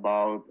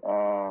 about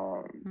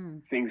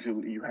things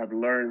you have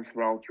learned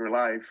throughout your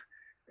life,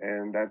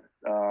 and that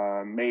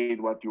made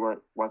what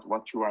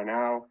you are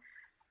now.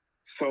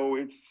 So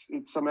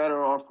it's a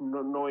matter of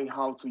knowing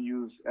how to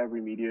use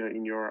every media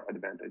in your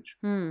advantage.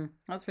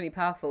 That's really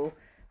powerful,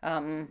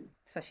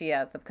 especially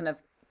the kind of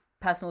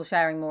personal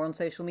sharing more on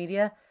social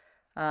media.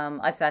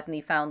 I've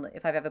certainly found that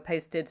if I've ever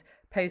posted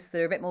posts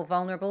that are a bit more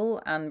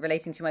vulnerable and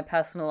relating to my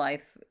personal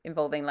life,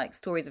 involving like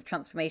stories of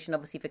transformation,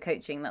 obviously for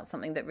coaching, that's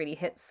something that really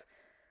hits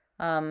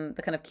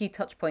the kind of key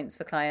touch points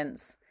for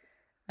clients.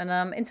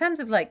 And in terms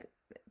of like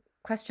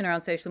question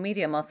around social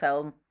media,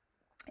 Marcel,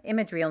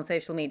 imagery on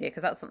social media,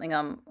 because that's something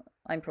I'm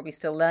probably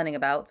still learning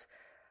about.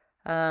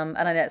 And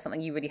I know it's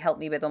something you really helped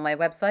me with on my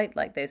website,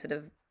 like those sort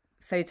of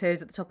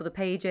photos at the top of the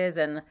pages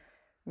and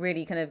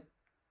really kind of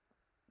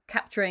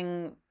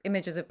capturing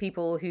images of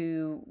people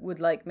who would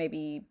like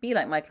maybe be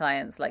like my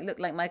clients, like look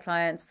like my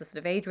clients, the sort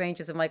of age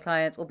ranges of my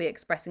clients, or be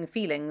expressing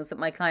feelings that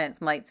my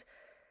clients might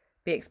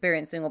be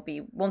experiencing or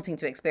be wanting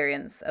to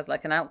experience as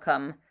like an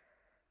outcome.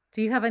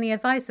 Do you have any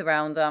advice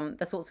around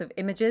the sorts of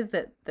images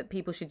that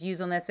people should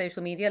use on their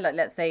social media? Like,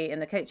 let's say in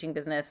the coaching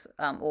business,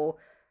 or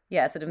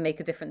sort of make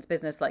a difference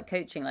business like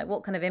coaching. Like,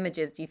 what kind of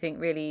images do you think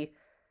really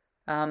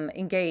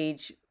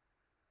engage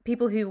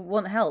people who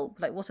want help?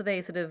 Like,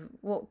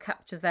 what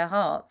captures their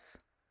hearts?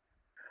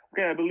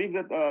 Okay, I believe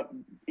that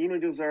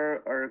images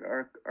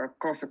are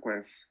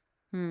consequence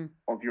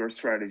of your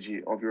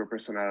strategy, of your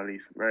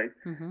personalities, right?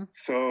 Mm-hmm.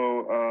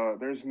 So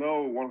there's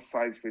no one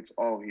size fits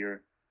all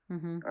here.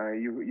 Mm-hmm.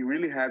 You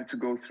really have to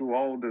go through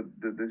all the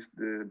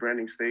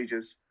branding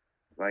stages.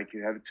 Like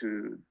you have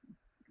to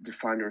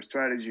define your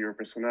strategy, your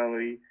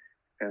personality,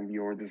 and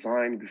your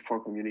design before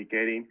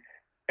communicating.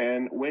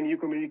 And when you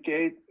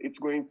communicate, it's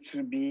going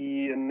to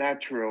be a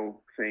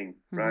natural thing,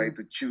 right?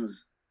 To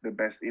choose the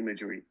best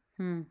imagery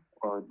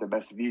or the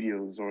best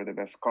videos or the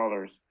best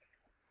colors,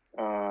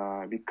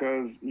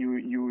 because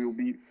you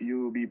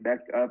will be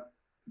backed up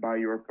by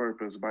your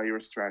purpose, by your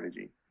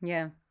strategy.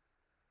 Yeah.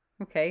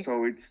 Okay.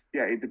 So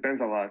it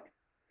depends a lot.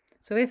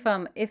 So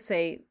if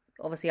say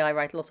obviously I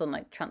write a lot on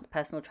like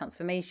personal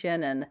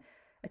transformation and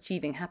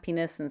achieving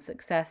happiness and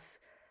success,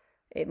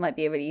 it might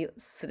be a really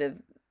sort of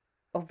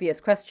obvious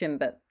question,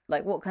 but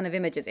like what kind of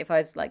images, if I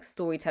was like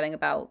storytelling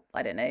about,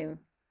 I don't know,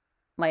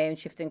 my own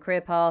shift in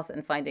career path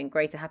and finding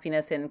greater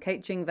happiness in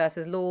coaching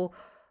versus law,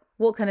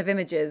 what kind of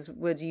images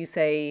would you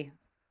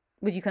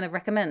kind of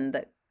recommend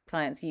that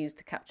clients use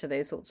to capture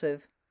those sorts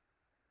of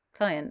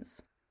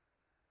clients?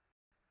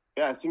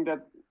 Yeah, I think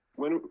that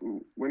when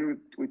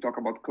we talk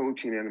about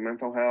coaching and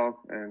mental health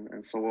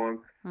and so on,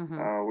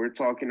 we're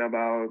talking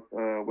about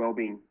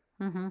well-being,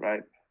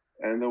 right?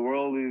 And the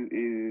world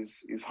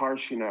is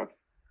harsh enough.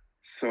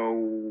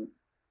 So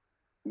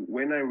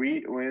when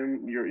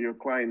your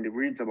client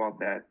reads about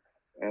that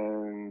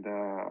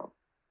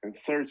and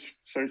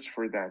search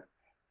for that,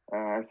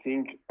 I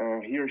think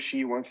he or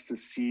she wants to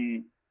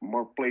see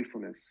more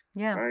playfulness,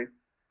 right?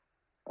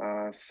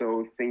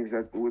 So things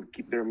that would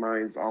keep their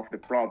minds off the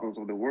problems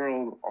of the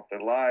world, of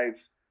their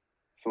lives.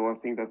 So I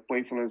think that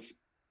playfulness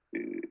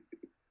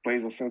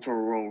plays a central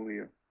role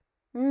here.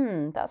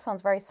 That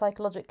sounds very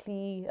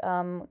psychologically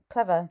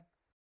clever.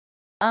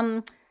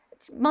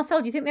 Marcel,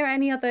 do you think there are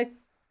any other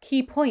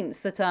key points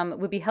that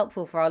would be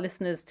helpful for our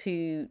listeners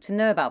to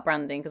know about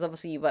branding? Because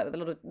obviously you work with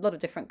a lot of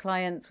different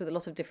clients with a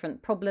lot of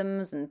different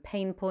problems and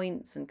pain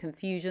points and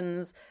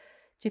confusions.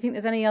 Do you think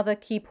there's any other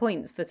key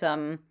points that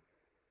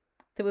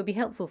that would be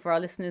helpful for our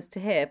listeners to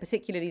hear,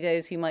 particularly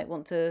those who might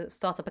want to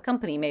start up a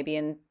company maybe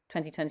in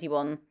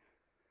 2021,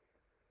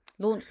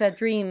 launch their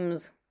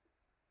dreams?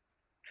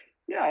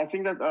 Yeah, I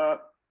think that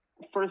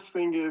first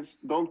thing is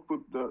don't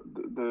put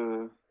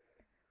the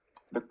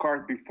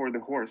cart before the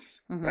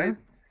horse, right?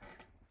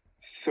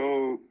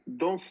 So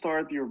don't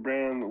start your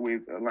brand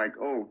with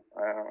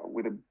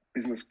with a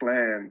business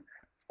plan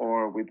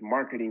or with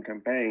marketing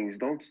campaigns.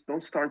 Don't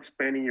start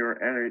spending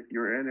your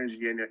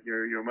energy and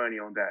your money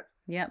on that.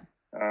 Yeah.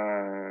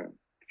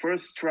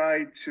 First,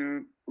 try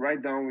to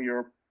write down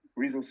your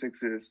reasons to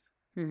exist,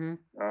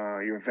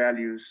 your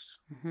values,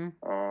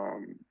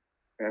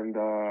 and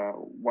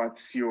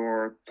what's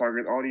your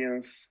target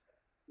audience.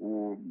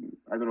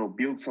 I don't know.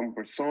 Build some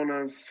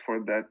personas for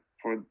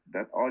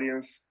that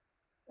audience.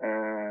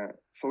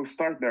 So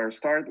start there.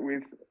 Start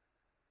with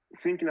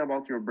thinking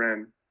about your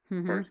brand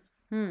first.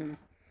 And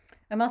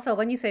Marcel,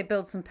 when you say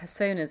build some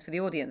personas for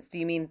the audience, do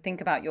you mean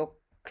think about your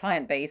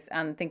client base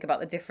and think about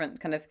the different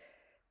kind of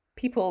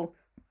people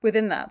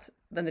within that,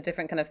 then the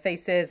different kind of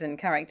faces and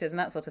characters and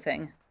that sort of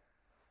thing?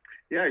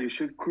 Yeah, you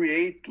should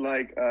create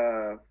like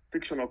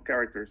fictional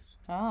characters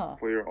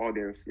for your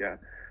audience. Yeah.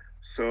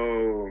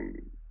 So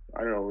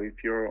I don't know,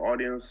 if your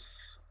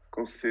audience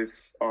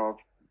consists of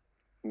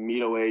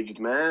middle-aged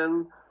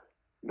men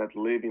that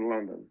live in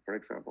London, for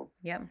example.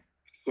 Yeah.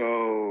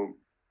 So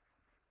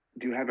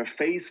do you have a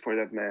face for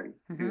that man?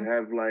 Do you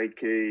have like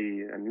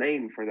a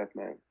name for that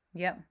man?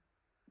 Yeah.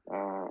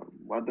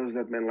 What does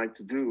that man like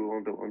to do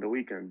on the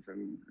weekends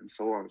and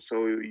so on?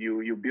 So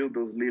you build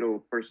those little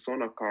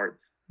persona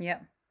cards. Yeah.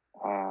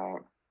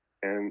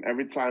 And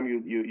every time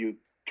you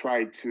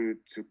try to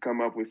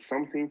come up with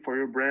something for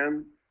your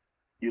brand,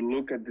 you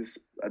look at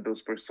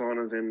those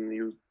personas and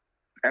you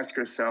ask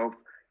yourself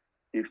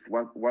if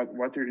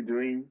what you're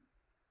doing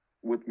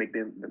would make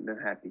them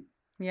happy.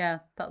 Yeah,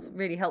 that's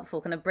really helpful,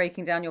 kind of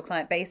breaking down your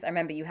client base. I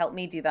remember you helped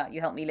me do that.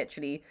 You helped me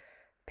literally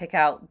pick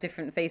out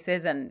different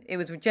faces, and it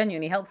was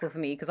genuinely helpful for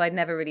me because I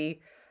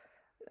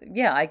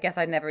guess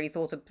I'd never really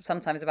thought of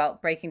sometimes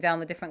about breaking down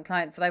the different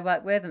clients that I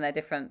work with and their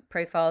different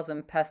profiles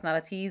and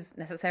personalities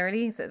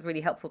necessarily. So it's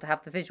really helpful to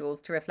have the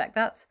visuals to reflect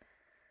that.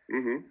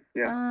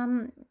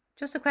 Yeah.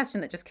 Just a question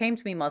that just came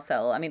to me,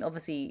 Marcel. I mean,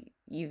 obviously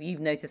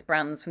you've noticed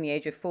brands from the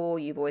age of 4.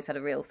 You've always had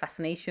a real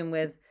fascination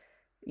with,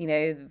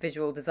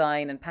 visual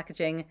design and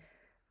packaging.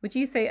 Would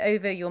you say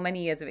over your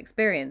many years of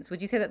experience,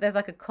 would you say that there's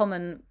like a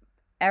common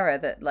error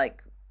that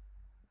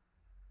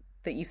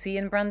that you see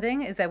in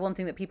branding? Is there one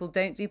thing that people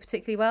don't do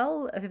particularly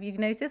well? Have you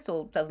noticed,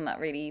 or doesn't that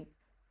really,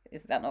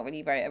 is that not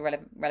really very a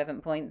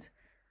relevant point?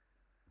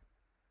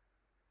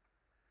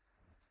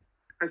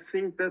 I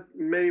think that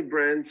many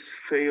brands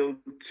fail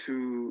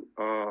to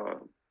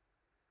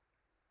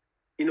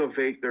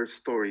innovate their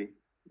story,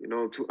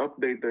 to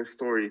update their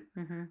story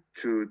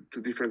to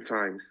different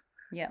times.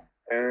 Yeah.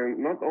 And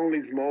not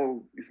only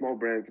small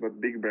brands, but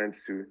big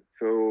brands too.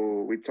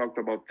 So we talked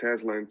about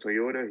Tesla and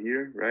Toyota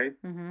here, right?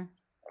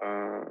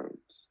 Uh,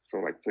 so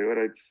like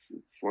Toyota, it's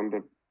one of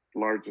the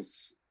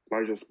largest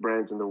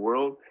brands in the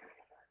world,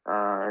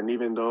 and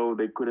even though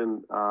they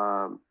couldn't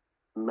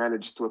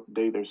manage to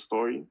update their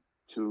story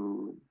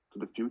to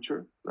the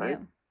future, right?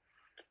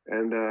 Yeah.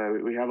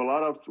 And we have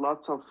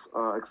lots of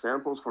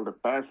examples from the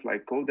past,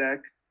 like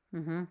Kodak,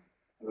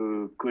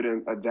 who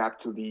couldn't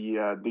adapt to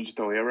the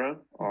digital era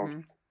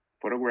of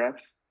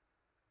photographs,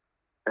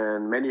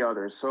 and many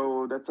others.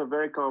 So that's a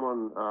very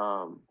common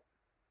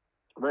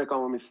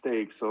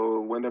mistake.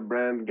 So when the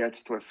brand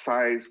gets to a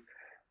size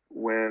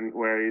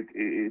where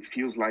it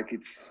feels like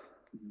it's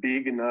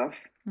big enough,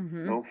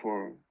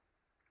 for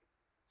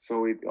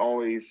so it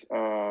always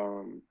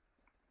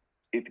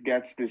it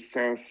gets this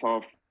sense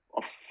of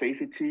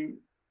safety,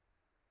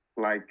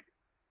 like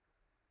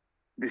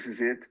this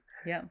is it.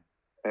 Yeah.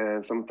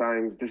 And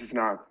sometimes this is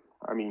not.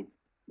 I mean,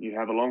 you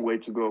have a long way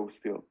to go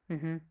still.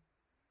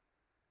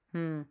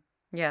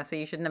 Yeah, so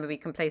you should never be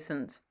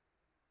complacent.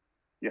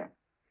 Yeah.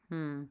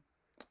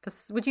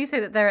 Would you say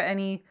that there are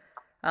any,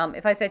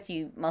 if I said to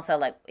you, Marcel,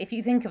 like, if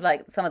you think of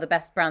like some of the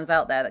best brands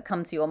out there that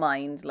come to your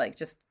mind, like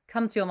just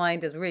come to your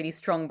mind as really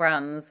strong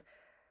brands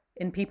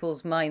in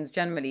people's minds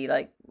generally,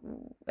 like,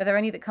 are there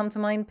any that come to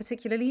mind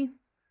particularly?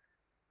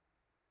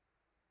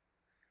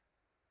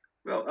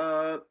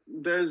 Well,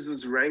 there's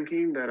this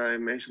ranking that I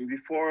mentioned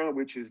before,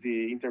 which is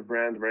the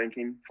Interbrand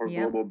ranking for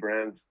global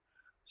brands.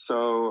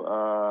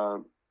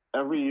 So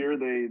every year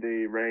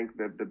they rank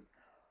the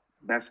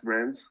best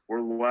brands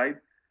worldwide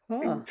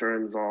in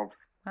terms of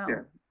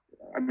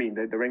I mean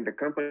they rank the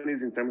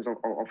companies in terms of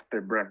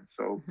their brands.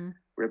 So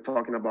we're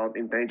talking about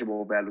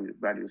intangible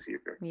values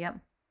here. Yeah.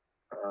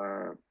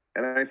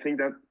 And I think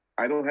that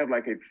I don't have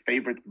like a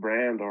favorite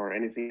brand or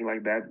anything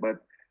like that,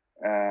 but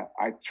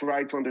I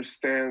try to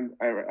understand.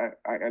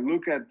 I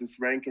look at this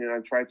ranking and I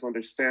try to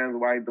understand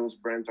why those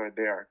brands are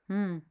there.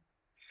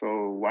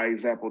 So why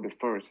is Apple the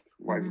first?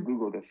 Why is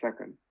Google the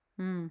second?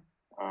 And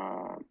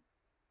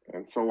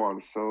so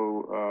on.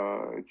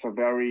 So it's a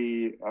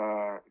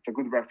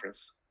good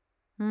reference.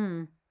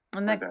 And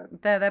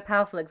they're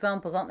powerful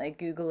examples, aren't they?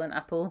 Google and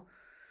Apple.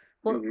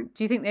 Well, do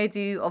you think they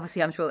do?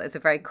 Obviously, I'm sure it's a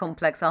very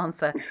complex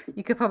answer.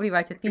 You could probably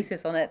write a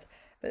thesis on it.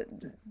 But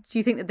do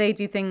you think that they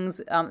do things?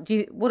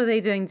 What are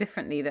they doing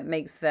differently that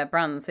makes their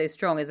brand so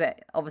strong? Is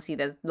it obviously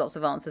there's lots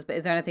of answers, but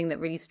is there anything that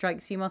really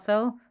strikes you,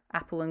 Marcel?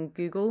 Apple and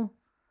Google.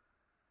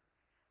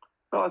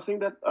 Well, I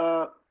think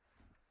that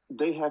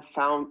they have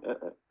found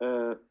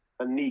a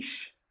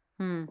niche.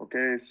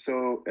 Okay,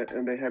 so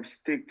and they have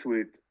stick to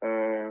it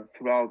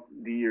throughout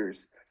the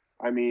years.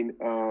 I mean,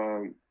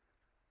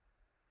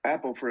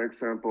 Apple, for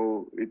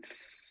example,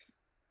 it's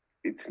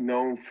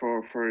known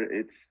for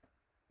its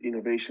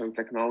innovation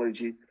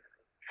technology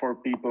for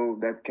people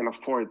that can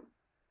afford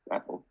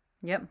Apple.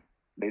 Yep.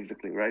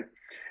 Basically, right?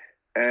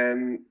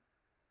 And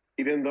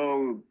even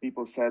though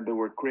people said they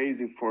were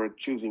crazy for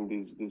choosing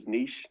this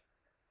niche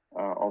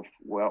of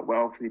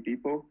wealthy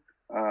people,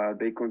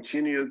 they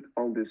continued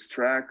on this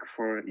track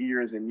for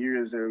years and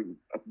years and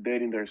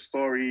updating their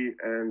story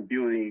and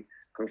building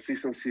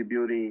consistency,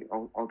 building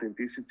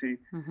authenticity.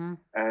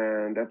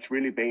 And that's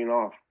really paying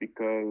off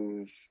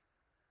because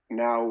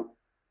now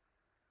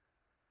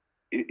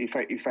if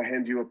I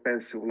hand you a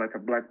pencil, like a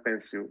black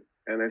pencil,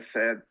 and I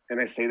say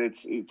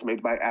that it's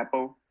made by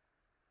Apple,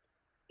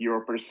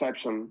 your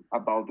perception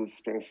about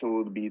this pencil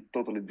would be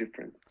totally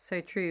different.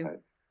 So true. Right?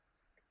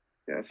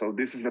 Yeah, so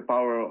this is the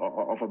power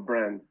of a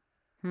brand.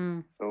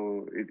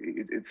 So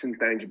it's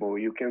intangible.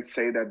 You can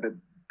say that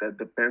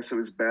the pencil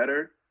is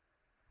better,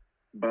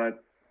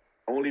 but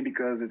only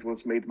because it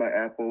was made by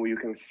Apple. You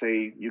can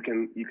say you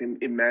can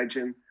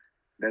imagine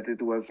that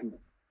it was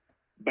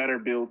better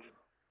built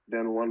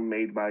than one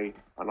made by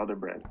another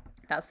brand.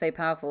 That's so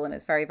powerful, and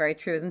it's very, very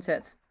true, isn't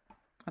it?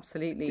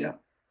 Absolutely. Yeah.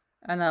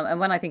 And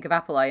when I think of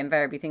Apple, I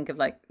invariably think of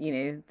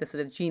the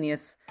sort of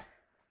genius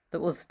that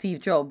was Steve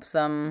Jobs.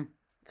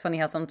 It's funny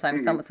how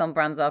sometimes some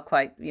brands are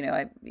quite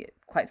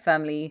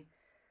firmly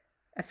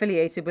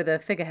affiliated with a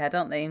figurehead,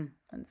 aren't they?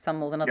 And some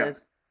more than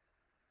others.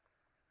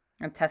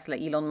 Yeah. And Tesla,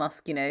 Elon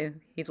Musk,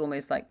 he's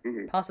almost like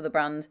part of the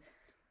brand.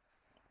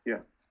 Yeah.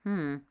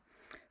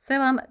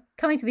 So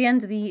coming to the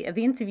end of the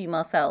interview,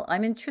 Marcel,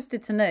 I'm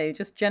interested to know,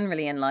 just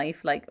generally in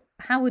life, like,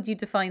 how would you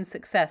define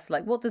success?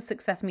 Like, what does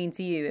success mean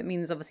to you? It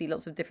means obviously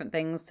lots of different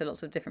things to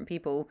lots of different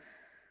people.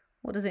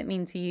 What does it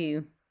mean to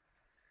you?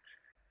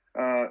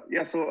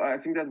 So I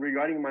think that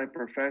regarding my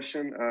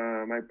profession,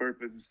 my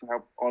purpose is to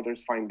help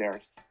others find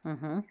theirs.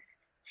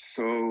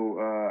 So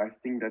I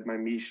think that my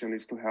mission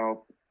is to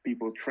help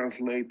people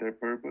translate their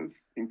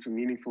purpose into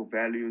meaningful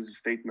values,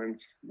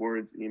 statements,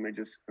 words,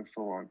 images, and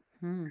so on.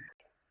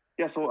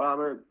 Yeah, so I'm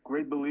a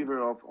great believer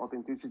of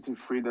authenticity,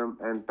 freedom,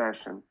 and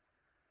passion.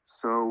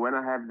 So when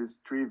I have these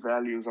three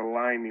values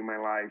aligned in my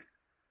life,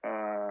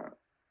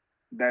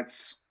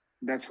 that's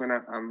when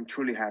I'm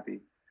truly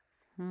happy.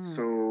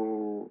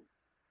 So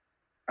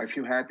I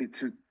feel happy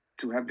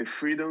to have the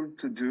freedom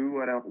to do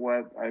what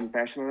I'm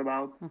passionate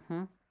about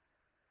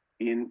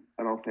in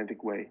an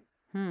authentic way.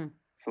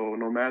 So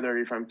no matter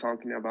if I'm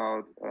talking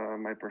about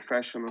my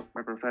professional,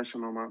 my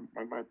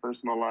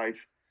personal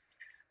life,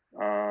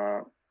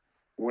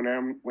 when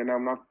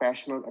I'm not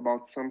passionate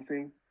about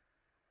something,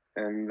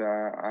 and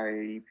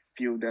I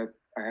feel that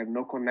I have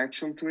no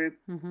connection to it,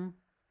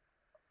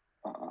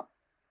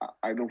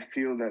 I don't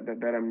feel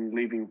that I'm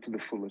living to the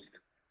fullest.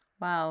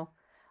 Wow.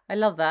 I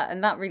love that.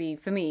 And that really,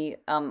 for me,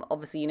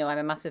 obviously, I'm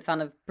a massive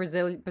fan of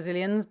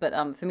Brazilians, but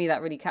for me,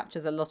 that really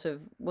captures a lot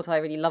of what I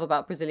really love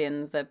about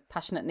Brazilians, their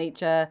passionate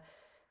nature.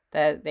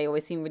 They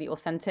always seem really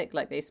authentic,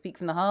 like they speak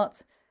from the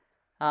heart,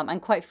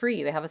 and quite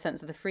free. They have a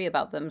sense of the free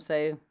about them.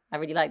 So I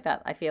really like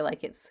that. I feel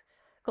like it's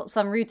got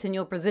some root in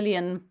your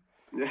Brazilianness,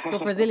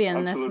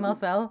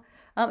 Marcel.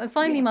 And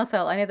finally,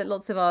 Marcel, I know that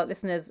lots of our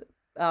listeners,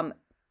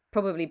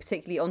 probably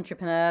particularly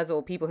entrepreneurs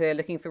or people who are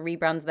looking for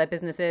rebrands of their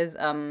businesses,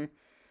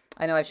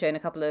 I know I've shown a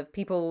couple of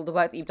people the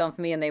work that you've done for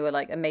me, and they were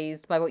like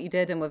amazed by what you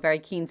did and were very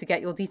keen to get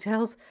your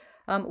details.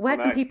 Where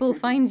can people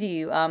find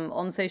you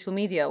on social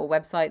media or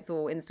websites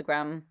or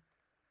Instagram?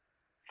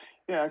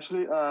 Yeah,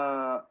 actually,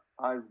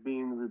 I've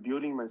been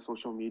rebuilding my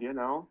social media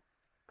now.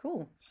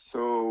 Cool.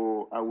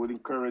 So I would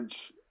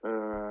encourage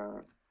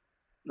your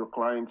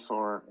clients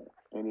or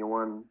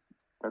anyone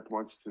that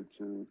wants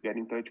to get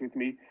in touch with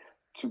me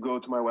to go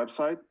to my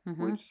website,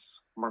 which is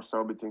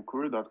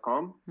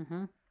marcelbittencourt.com.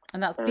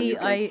 And that's Bittencourt.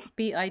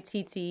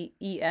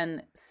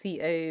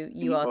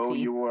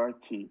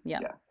 Yeah.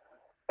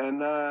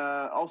 And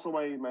also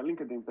my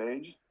LinkedIn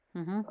page,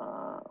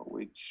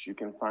 which you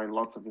can find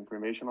lots of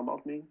information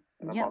about me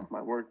and about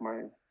my work,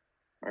 my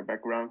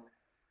background.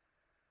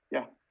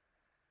 Yeah.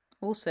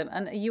 Awesome.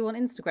 And are you on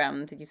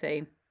Instagram, did you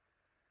say?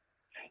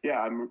 Yeah,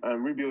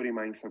 I'm rebuilding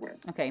my Instagram.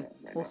 Okay,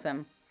 awesome.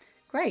 Now.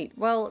 Great.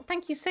 Well,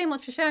 thank you so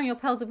much for sharing your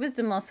pearls of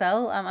wisdom,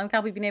 Marcel. I'm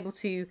glad we've been able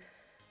to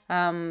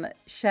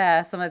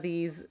share some of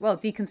these,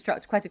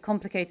 deconstruct quite a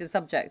complicated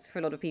subject for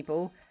a lot of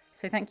people.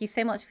 So thank you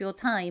so much for your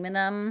time, and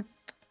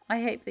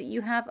I hope that you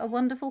have a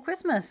wonderful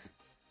Christmas.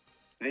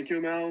 Thank you,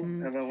 Mel.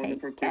 Have a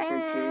wonderful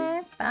Christmas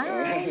too.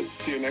 Bye.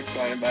 See you next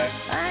time. Bye.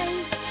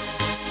 Bye.